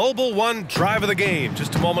our Mobile One drive of the game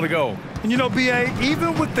just a moment ago. And you know, B.A.,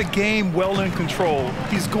 even with the game well in control,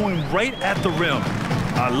 he's going right at the rim.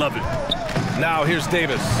 I love it. Now here's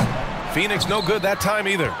Davis. Phoenix no good that time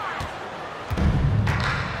either.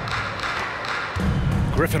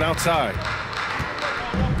 Griffin outside.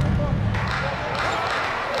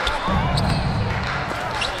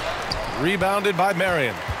 Rebounded by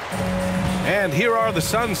Marion. And here are the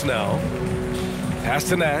Suns now. Pass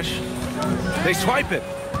to Nash. They swipe it.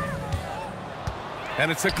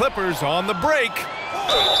 And it's the Clippers on the break.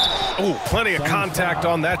 Oh, plenty of contact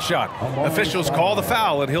on that shot. Officials call the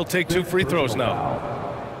foul, and he'll take 2 free throws now.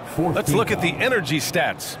 Let's look at the energy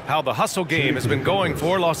stats, how the hustle game has been going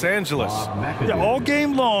for Los Angeles. Yeah, all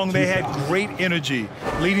game long, they had great energy,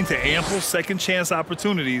 leading to ample second chance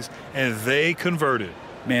opportunities, and they converted.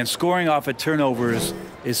 Man, scoring off of turnovers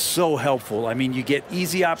is so helpful. I mean, you get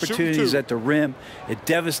easy opportunities at the rim. It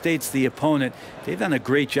devastates the opponent. They've done a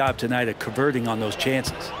great job tonight at converting on those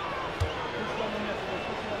chances.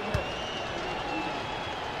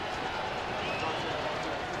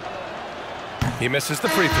 He misses the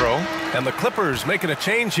free throw, and the Clippers making a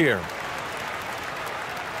change here.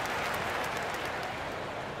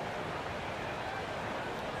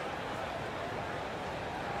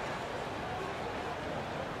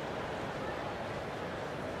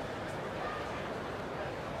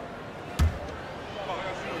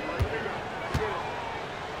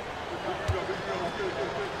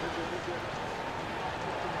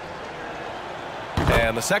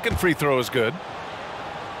 And the second free throw is good.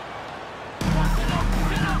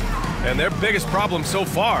 And their biggest problem so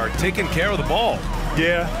far, taking care of the ball.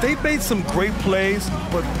 Yeah, they've made some great plays,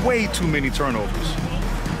 but way too many turnovers.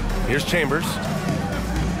 Here's Chambers.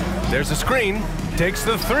 There's a screen. Takes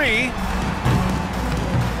the 3.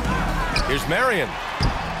 Here's Marion.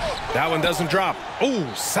 That one doesn't drop.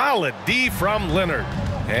 Oh, solid D from Leonard.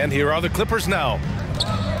 And here are the Clippers now.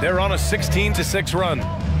 They're on a 16-6 run.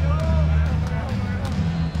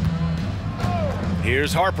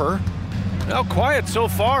 Here's Harper. Now quiet so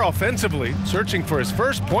far offensively, searching for his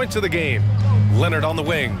first points of the game. Leonard on the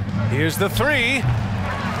wing. Here's the 3.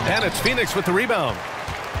 And it's Phoenix with the rebound.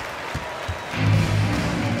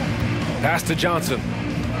 Pass to Johnson.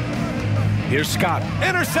 Here's Scott.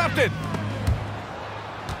 Intercepted.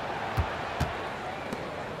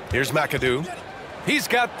 Here's McAdoo. He's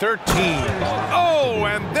got 13. Oh,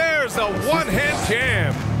 and there's a one-hand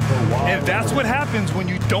jam. And that's what happens when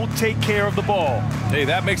you don't take care of the ball. Hey,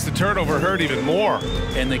 that makes the turnover hurt even more.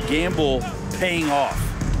 And the gamble paying off.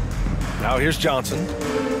 Now here's Johnson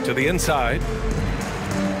to the inside.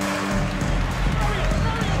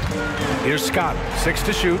 Here's Scott, 6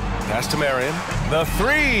 to shoot. Pass to Marion. The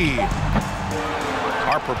 3.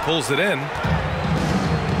 Harper pulls it in.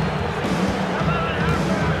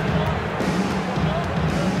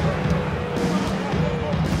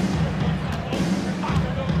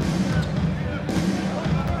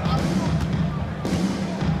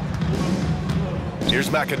 Here's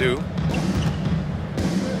McAdoo.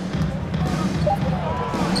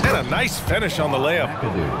 And a nice finish on the layup.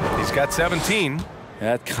 He's got 17.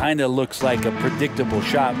 That kind of looks like a predictable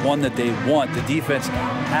shot, one that they want. The defense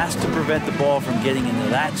has to prevent the ball from getting into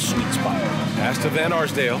that sweet spot. Pass to Van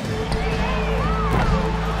Arsdale.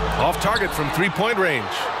 Off target from three-point range.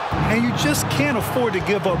 And you just can't afford to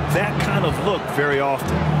give up that kind of look very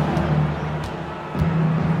often.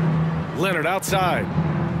 Leonard outside.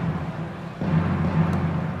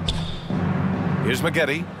 Here's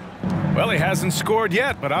Maggette. Well, he hasn't scored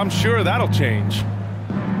yet, but I'm sure that'll change.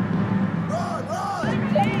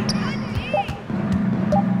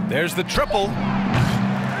 There's the triple.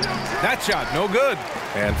 That shot, no good.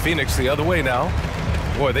 And Phoenix the other way now.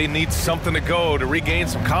 Boy, they need something to go to regain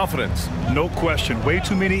some confidence. No question. Way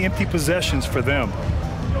too many empty possessions for them.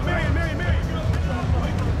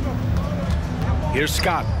 Here's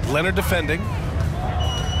Scott. Leonard defending.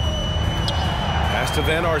 Pass to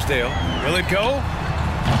Van Arsdale. Will it go?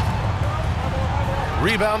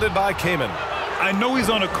 Rebounded by Kaman. I know he's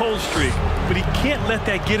on a cold streak, but he can't let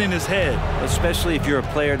that get in his head. Especially if you're a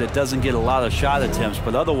player that doesn't get a lot of shot attempts,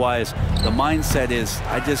 but otherwise the mindset is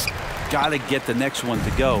I just got to get the next one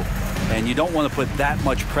to go, and you don't want to put that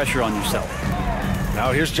much pressure on yourself.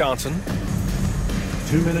 Now here's Johnson.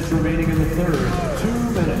 2 minutes remaining in the third. 2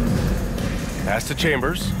 minutes. Pass to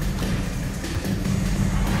Chambers.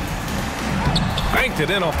 Banked it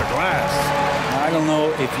in off the glass. I don't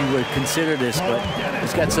know if you would consider this, but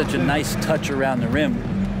he's got such a nice touch around the rim.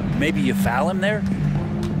 Maybe you foul him there?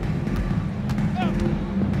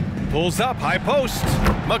 Pulls up, high post.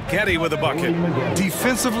 Maggette with a bucket.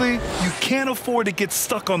 Defensively, you can't afford to get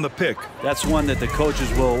stuck on the pick. That's one that the coaches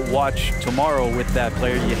will watch tomorrow with that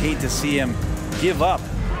player. You hate to see him give up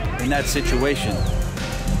in that situation.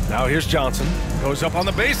 Now here's Johnson. Goes up on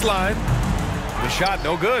the baseline. The shot,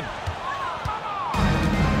 no good.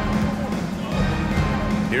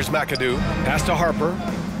 Here's McAdoo. Pass to Harper.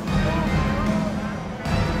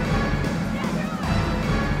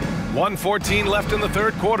 1:14 left in the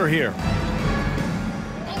third quarter here.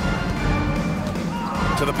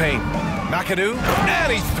 To the paint. McAdoo.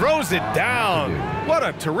 And he throws it down. What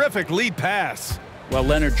a terrific lead pass. Well,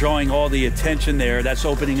 Leonard drawing all the attention there. That's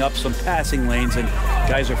opening up some passing lanes, and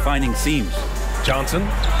guys are finding seams. Johnson.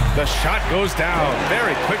 The shot goes down.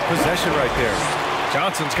 Very quick possession right there.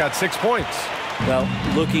 Johnson's got 6 points. Well,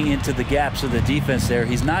 looking into the gaps of the defense there,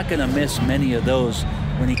 he's not going to miss many of those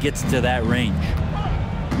when he gets to that range.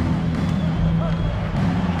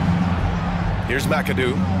 Here's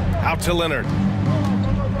McAdoo. Out to Leonard.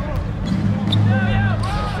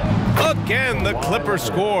 Again, the Clippers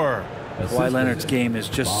score. Kawhi Leonard's game is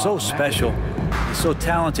just so special. He's so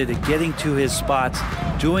talented at getting to his spots,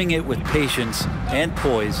 doing it with patience and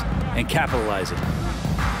poise, and capitalizing.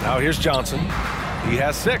 Now here's Johnson. He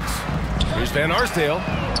has 6. Here's Van Arsdale.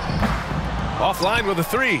 Offline with a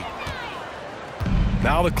 3.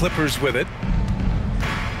 Now the Clippers with it.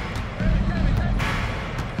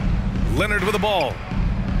 Leonard with the ball.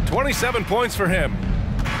 27 points for him.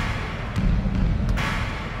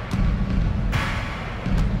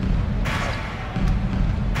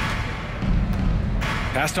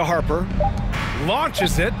 Pass to Harper.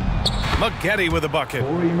 Launches it. Maggette with a bucket.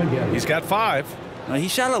 He's got 5. Now, he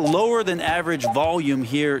shot a lower than average volume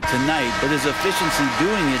here tonight, but his efficiency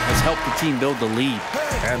doing it has helped the team build the lead.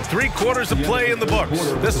 And 3 quarters of play in the books.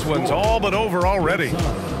 This one's all but over already.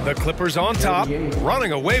 The Clippers on top,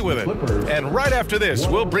 running away with it. And right after this,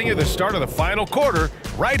 we'll bring you the start of the final quarter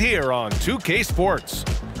right here on 2K Sports.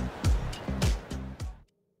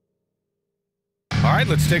 All right,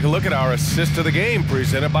 let's take a look at our assist of the game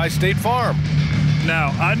presented by State Farm. Now,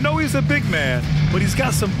 I know he's a big man, but he's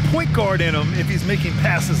got some point guard in him if he's making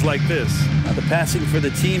passes like this. Now, the passing for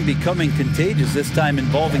the team becoming contagious, this time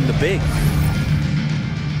involving the big.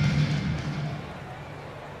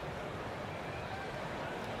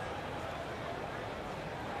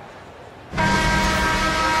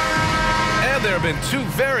 And there have been 2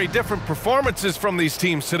 very different performances from these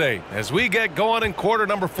teams today as we get going in quarter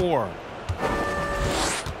number 4.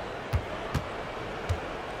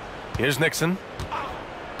 Here's Nixon.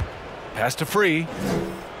 Pass to Free.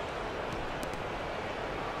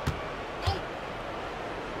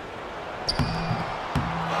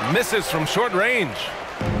 Misses from short range.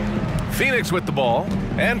 Phoenix with the ball.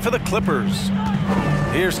 And for the Clippers,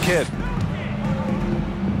 here's Kidd.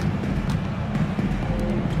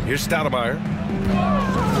 Here's Stoudemire.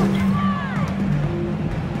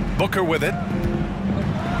 Booker with it.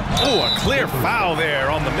 Oh, a clear foul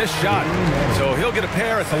there on the missed shot. So he'll get a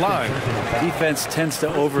pair at the line. Defense tends to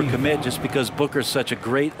overcommit just because Booker's such a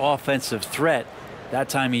great offensive threat. That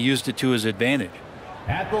time he used it to his advantage.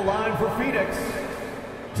 At the line for Phoenix,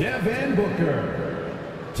 Devin Booker,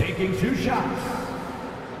 taking 2 shots.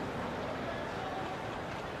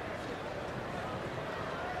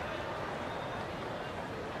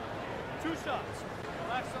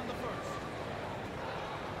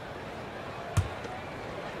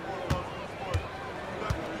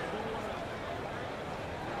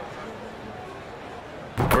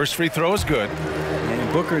 First free throw is good.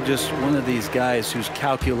 And Booker just one of these guys who's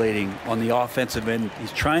calculating on the offensive end.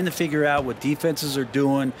 He's trying to figure out what defenses are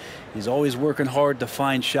doing. He's always working hard to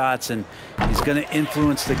find shots, and he's going to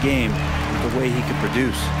influence the game with the way he can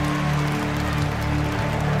produce.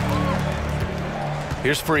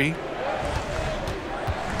 Here's free.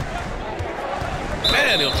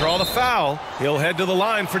 And he'll draw the foul. He'll head to the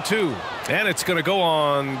line for 2. And it's going to go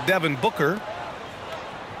on Devin Booker.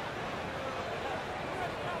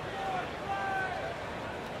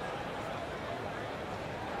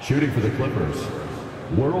 Shooting for the Clippers,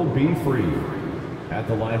 World B. Free. At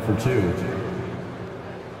the line for 2.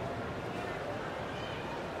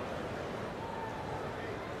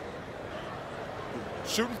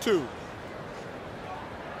 Shooting 2.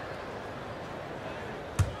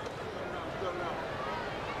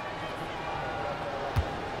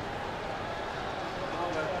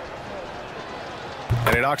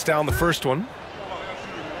 And he knocks down the first one.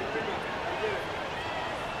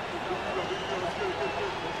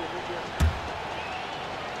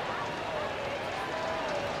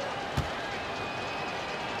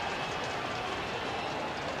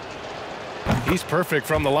 He's perfect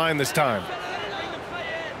from the line this time.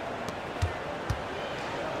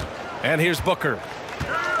 And here's Booker.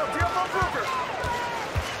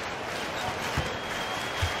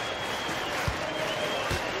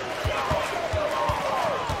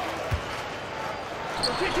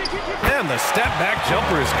 And the step back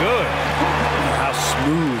jumper is good. How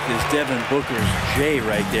smooth is Devin Booker's J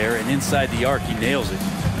right there, and inside the arc he nails it.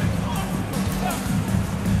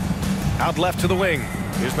 Out left to the wing.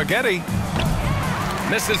 Here's Maggette.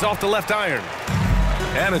 Misses off the left iron.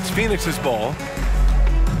 And it's Phoenix's ball.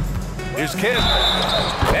 Here's Kidd.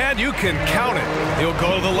 And you can count it. He'll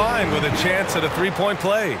go to the line with a chance at a three-point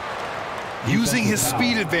play. Using his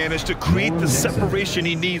speed advantage to create the separation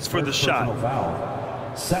he needs for the shot.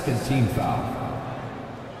 Foul. Second team foul.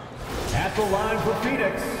 At the line for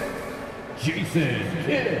Phoenix, Jason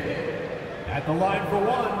Kidd. At the line for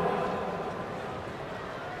 1.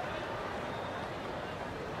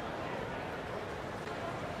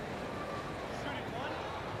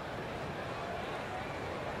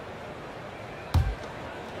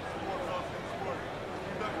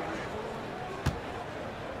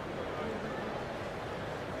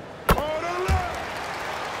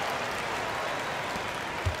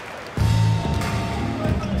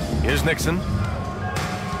 Here's Nixon.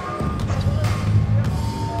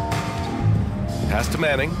 Pass to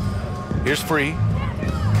Manning. Here's Free.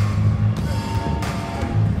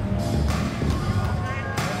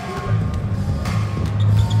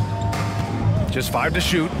 Just 5 to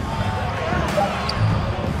shoot.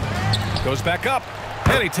 Goes back up.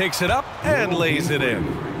 And he takes it up and lays it in.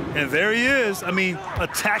 And there he is. I mean,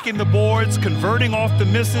 attacking the boards, converting off the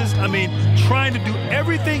misses. I mean, trying to do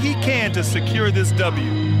everything he can to secure this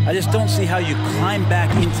W. I just don't see how you climb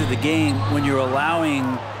back into the game when you're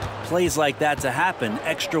allowing plays like that to happen.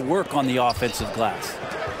 Extra work on the offensive glass.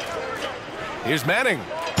 Here's Manning.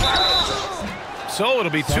 So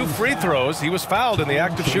it'll be 2 free throws. He was fouled in the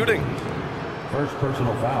act of shooting. First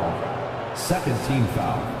personal foul. Second team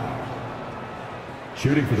foul.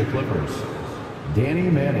 Shooting for the Clippers, Danny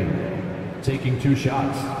Manning, taking 2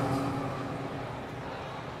 shots.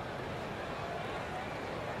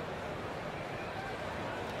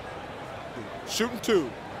 Shooting 2.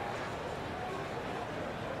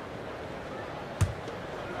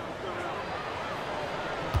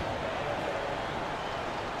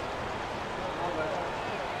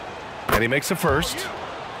 And he makes a first.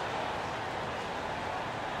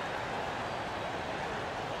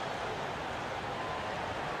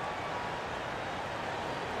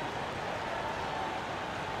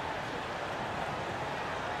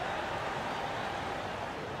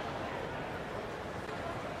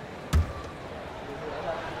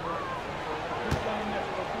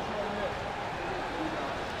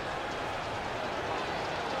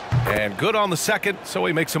 And good on the second, so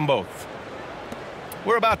he makes them both.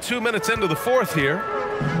 We're about 2 minutes into the fourth here.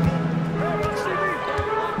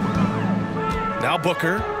 Now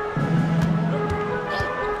Booker.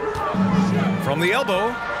 From the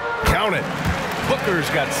elbow. Count it. Booker's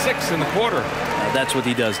got 6 in the quarter. Now that's what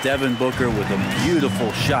he does. Devin Booker with a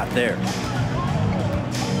beautiful shot there.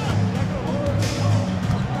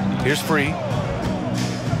 Here's Free.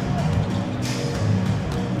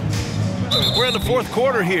 We're in the fourth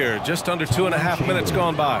quarter here. Just under 2.5 minutes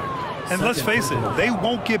gone by. And let's face it, they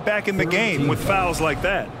won't get back in the game with fouls like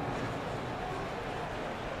that.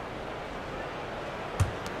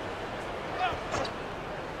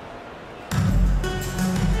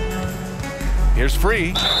 Here's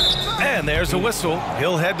Free. And there's a whistle.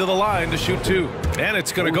 He'll head to the line to shoot 2. And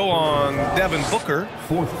it's going to go on Devin Booker.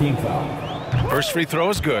 Fourth team foul. First free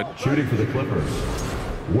throw is good. Shooting for the Clippers,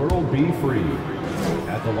 World B. Free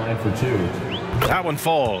at the line for 2. That one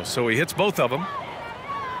falls, so he hits both of them.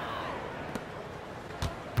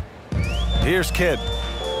 Here's Kidd.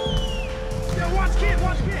 Watch Kidd.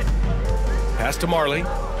 Pass to Marley.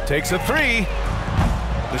 Takes a 3.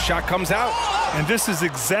 The shot comes out. And this is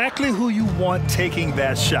exactly who you want taking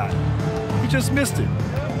that shot. He just missed it.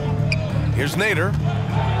 Here's Nader.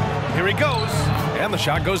 Here he goes. And the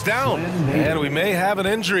shot goes down. And we may have an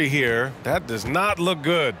injury here. That does not look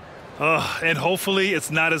good. And hopefully it's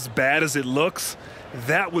not as bad as it looks.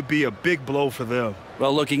 That would be a big blow for them.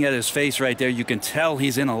 Well, looking at his face right there, you can tell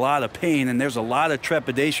he's in a lot of pain, and there's a lot of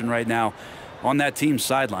trepidation right now on that team's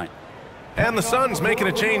sideline. And the Suns making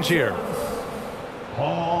a change here.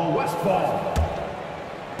 Paul Westphal.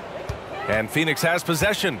 And Phoenix has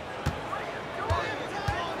possession.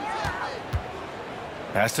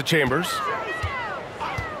 Pass to Chambers.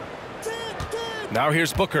 Now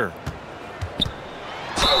here's Booker.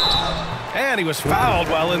 And he was fouled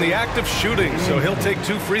while in the act of shooting, so he'll take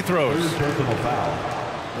 2 free throws. Personal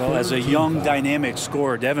foul. Well, as a young, dynamic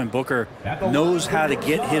scorer, Devin Booker knows how to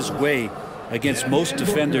get his way against most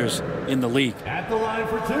defenders in the league. At the line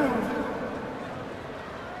for 2.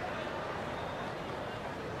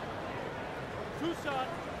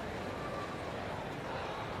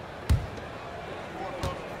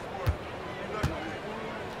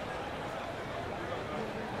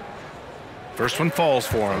 First one falls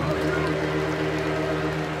for him.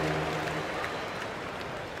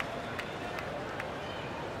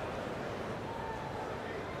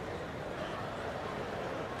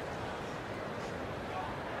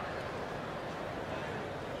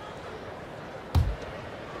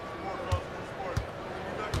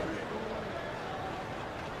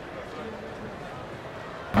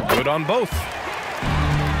 Good on both.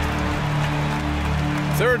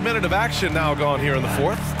 Third minute of action now gone here in the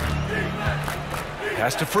fourth.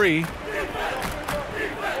 Pass to Free.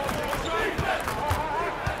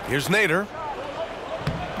 Here's Nader.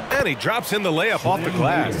 And he drops in the layup off the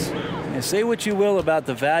glass. And say what you will about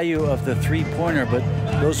the value of the three-pointer, but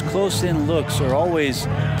those close-in looks are always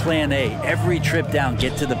plan A. Every trip down,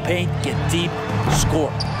 get to the paint, get deep, score.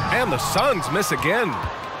 And the Suns miss again.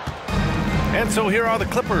 And so here are the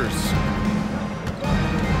Clippers.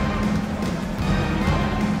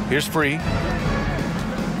 Here's Free.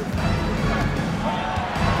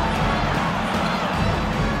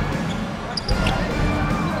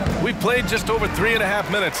 We've played just over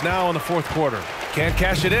 3.5 minutes now in the fourth quarter. Can't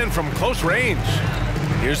cash it in from close range.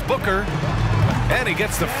 Here's Booker. And he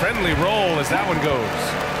gets the friendly roll as that one goes.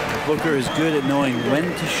 Booker is good at knowing when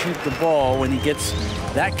to shoot the ball. When he gets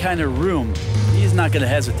that kind of room, he's not going to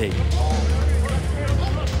hesitate.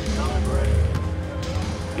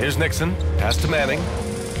 Here's Nixon. Pass to Manning.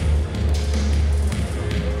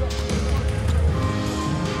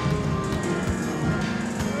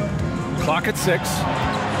 Clock at 6.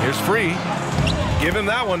 Here's Free. Give him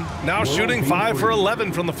that one. Now shooting 5 for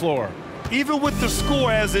 11 from the floor. Even with the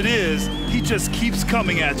score as it is, he just keeps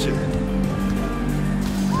coming at you.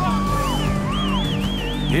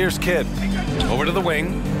 Here's Kidd. Over to the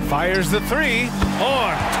wing. Fires the 3.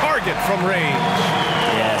 On target from range.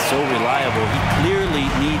 Yeah, so reliable. He clearly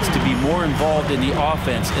needs to be more involved in the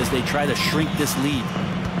offense as they try to shrink this lead.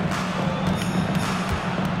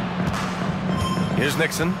 Here's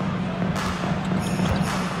Nixon.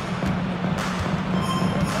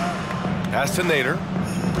 Pass to Nader.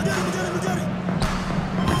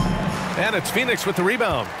 And it's Phoenix with the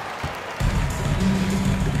rebound.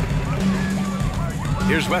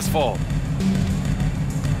 Here's Westphal.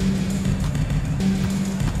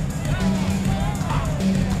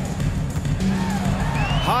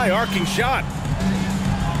 High arcing shot.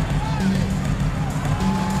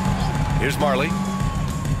 Here's Marley.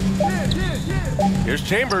 Here's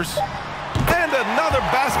Chambers. And another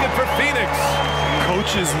basket for Phoenix.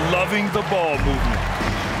 Coach is loving the ball movement.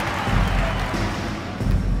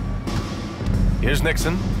 Here's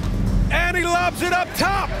Nixon. And he lobs it up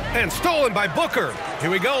top. And stolen by Booker. Here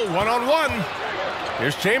we go, one-on-one.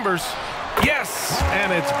 Here's Chambers. Yes,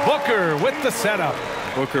 and it's Booker with the setup.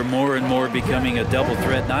 Booker more and more becoming a double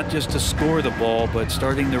threat, not just to score the ball, but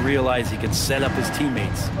starting to realize he can set up his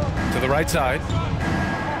teammates. To the right side.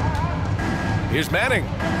 Here's Manning.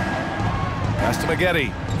 Pass to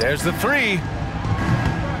Maggette. There's the 3.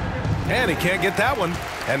 And he can't get that one.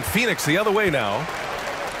 And Phoenix the other way now.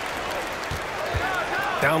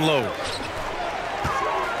 Down low.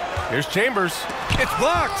 Here's Chambers. It's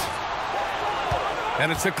blocked.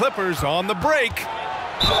 And it's the Clippers on the break.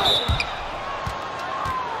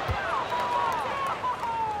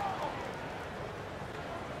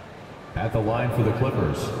 At the line for the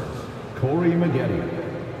Clippers, Corey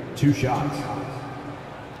Maggette. 2 shots.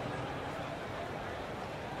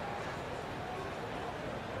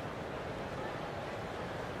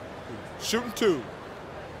 Shooting 2.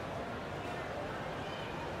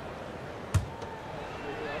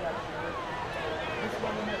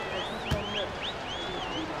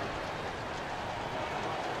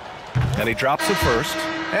 And he drops it first.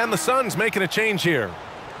 And the Suns making a change here.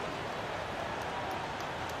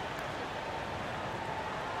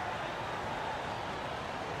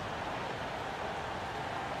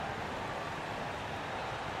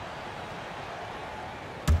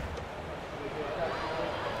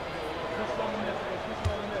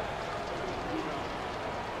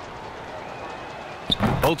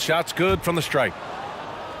 Both shots good from the stripe.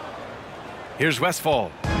 Here's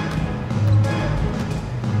Westphal.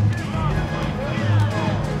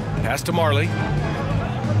 Pass to Marley.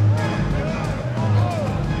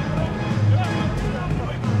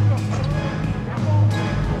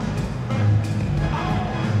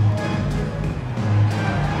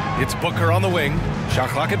 It's Booker on the wing. Shot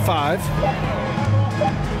clock at 5.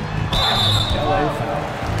 LA foul.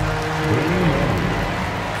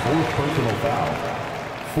 Fourth personal foul.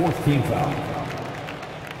 4th team foul.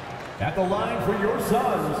 At the line for your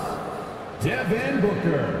Suns, Devin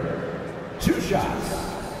Booker. 2 shots.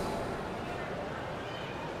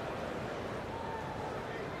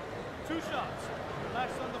 2 shots.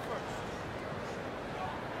 Relax on the first.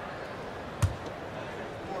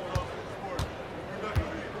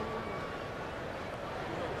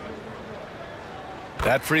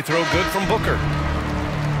 That free throw good from Booker.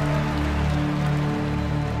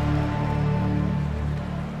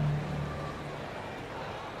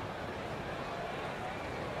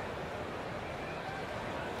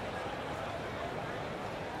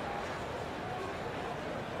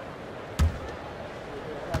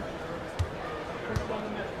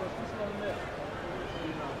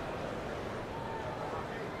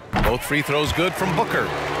 Both free throws good from Booker.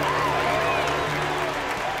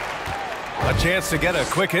 A chance to get a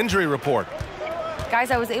quick injury report. Guys,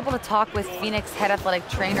 I was able to talk with Phoenix head athletic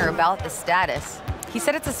trainer about the status. He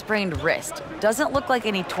said it's a sprained wrist. Doesn't look like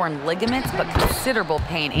any torn ligaments, but considerable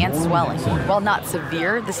pain and swelling. While not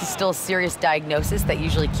severe, this is still a serious diagnosis that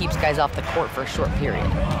usually keeps guys off the court for a short period.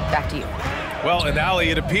 Back to you. Well, and Ali,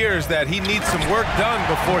 it appears that he needs some work done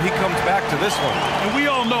before he comes back to this one. And we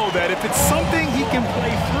all know that if it's something he can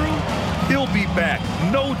play through, he'll be back,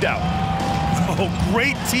 no doubt. Oh,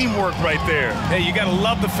 great teamwork right there. Hey, you got to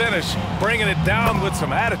love the finish, bringing it down with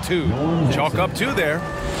some attitude. Chalk up 2 there.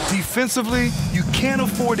 Defensively, you can't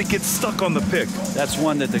afford to get stuck on the pick. That's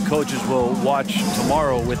one that the coaches will watch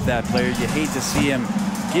tomorrow with that player. You hate to see him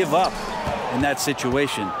give up in that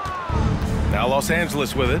situation. Now Los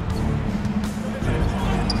Angeles with it.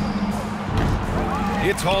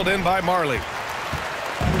 It's hauled in by Marley.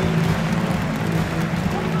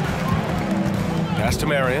 Pass to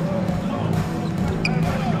Marion.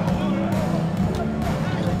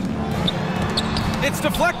 It's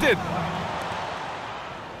deflected.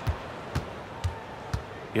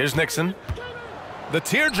 Here's Nixon. The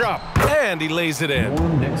teardrop, and he lays it in.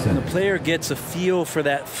 When the player gets a feel for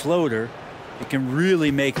that floater, it can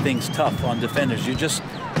really make things tough on defenders. You're just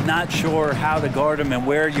not sure how to guard them and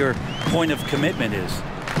where your point of commitment is.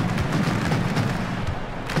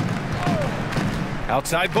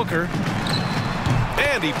 Outside Booker.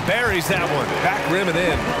 And he buries that one. Back rim and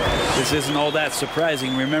in. This isn't all that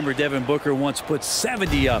surprising. Remember, Devin Booker once put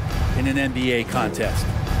 70 up in an NBA contest.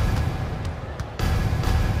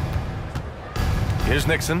 Here's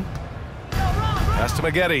Nixon. Pass to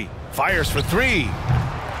Maggette. Fires for 3.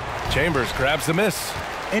 Chambers grabs the miss.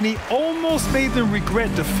 And he almost made them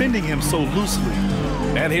regret defending him so loosely.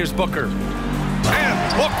 And here's Booker.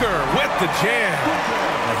 And Booker with the jam.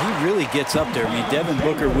 Now, he really gets up there. I mean, Devin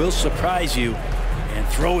Booker will surprise you and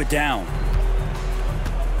throw it down.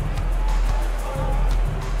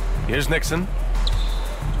 Here's Nixon.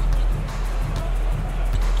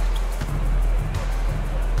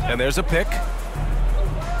 And there's a pick.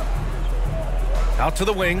 Out to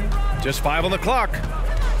the wing. Just 5 on the clock.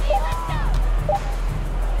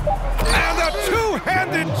 And a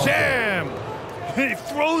two-handed jam. He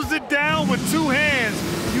throws it down with 2 hands.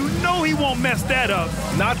 You know he won't mess that up.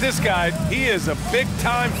 Not this guy. He is a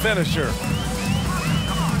big-time finisher.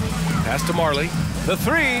 Pass to Marley. The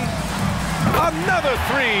 3. Another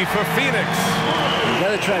 3 for Phoenix. You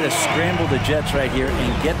got to try to scramble the Jets right here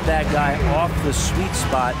and get that guy off the sweet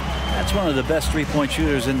spot. That's one of the best three-point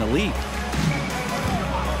shooters in the league.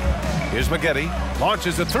 Here's Maggette.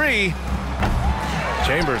 Launches a 3.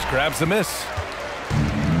 Chambers grabs the miss.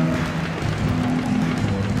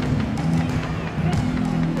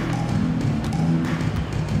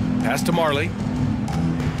 Pass to Marley.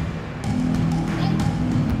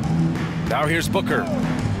 Now here's Booker.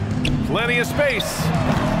 Plenty of space.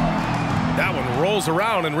 That one rolls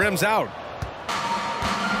around and rims out.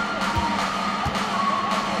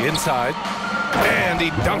 Inside. And he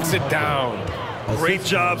dunks it down. Great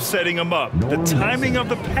job setting him up. The timing of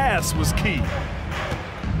the pass was key.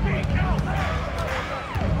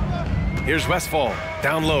 Here's Westphal.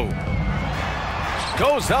 Down low.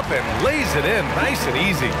 Goes up and lays it in. Nice and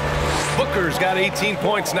easy. Booker's got 18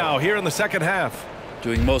 points now here in the second half.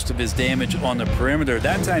 Doing most of his damage on the perimeter.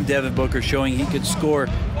 That time, Devin Booker showing he could score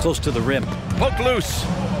close to the rim. Poked loose.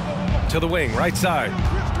 To the wing, right side.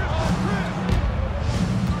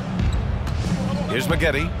 Here's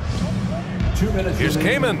Maggette. 2 minutes. Here's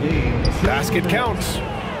Kaman. Basket counts.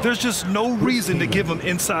 There's just no reason to give him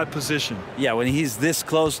inside position. Yeah, when he's this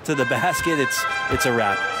close to the basket, it's a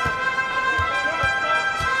wrap.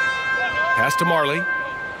 Pass to Marley.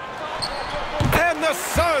 And the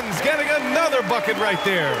Suns getting another bucket right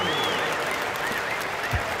there.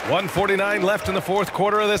 1:49 left in the fourth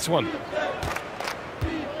quarter of this one.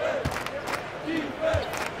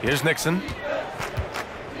 Here's Nixon.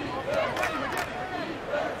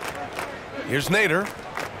 Here's Nader.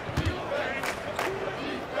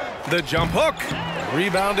 The jump hook.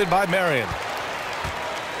 Rebounded by Marion.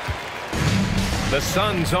 The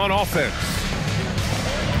Suns on offense.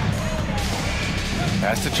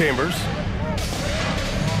 Pass to Chambers.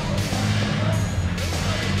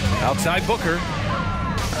 Outside Booker.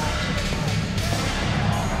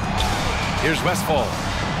 Here's Westphal.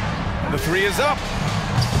 The three is up.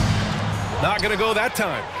 Not going to go that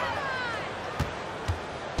time.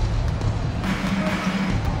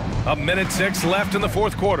 1:06 left in the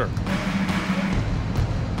fourth quarter.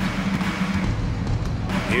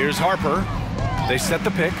 Here's Harper. They set the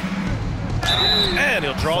pick. And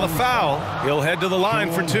he'll draw the foul. He'll head to the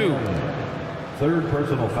line for two. Third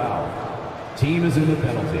personal foul. Team is in the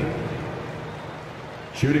penalty.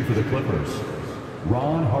 Shooting for the Clippers,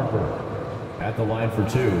 Ron Harper at the line for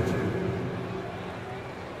two.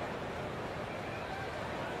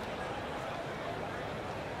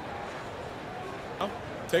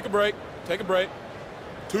 Take a break. Take a break.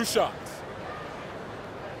 2 shots.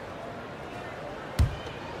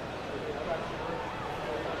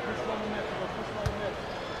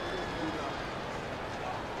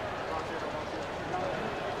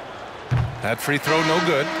 That free throw no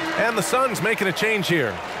good. And the Suns making a change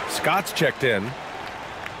here. Scott's checked in.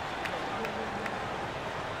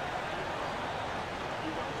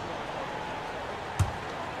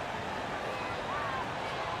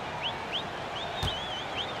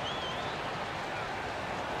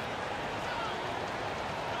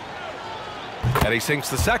 And he sinks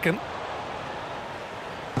the second.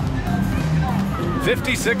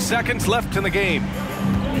 56 seconds left in the game.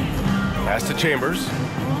 Pass to Chambers.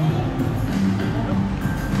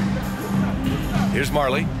 Here's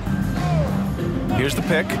Marley. Here's the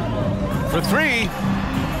pick. For three.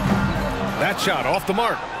 That shot off the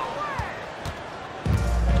mark.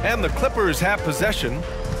 And the Clippers have possession.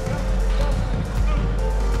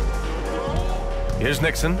 Here's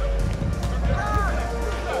Nixon.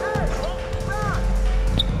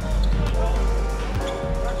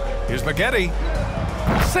 Here's Maggette.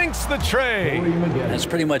 Sinks the tray. That's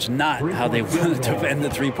pretty much not how they wanted to defend the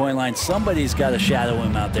three-point line. Somebody's got to shadow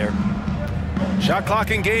him out there. Shot clock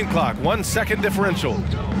and game clock. 1 second differential.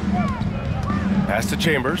 Pass to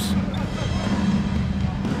Chambers.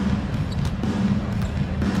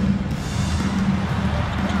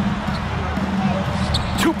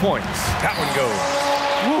 Two points. That one goes.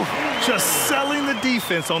 Woo. Just selling the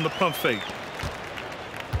defense on the pump fake.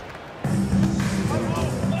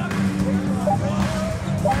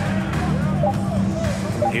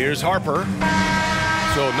 Here's Harper.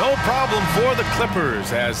 So no problem for the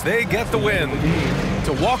Clippers as they get the win.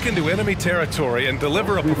 To walk into enemy territory and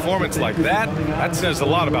deliver a performance like that, that says a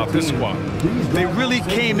lot about this squad. They really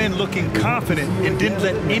came in looking confident and didn't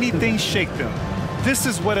let anything shake them. This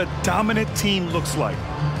is what a dominant team looks like.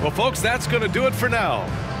 Well, folks, that's going to do it for now.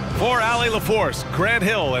 For Allie LaForce, Grant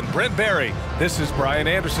Hill, and Brent Barry, this is Brian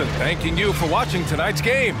Anderson thanking you for watching tonight's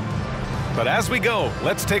game. But as we go,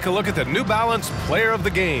 let's take a look at the New Balance Player of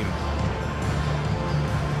the Game.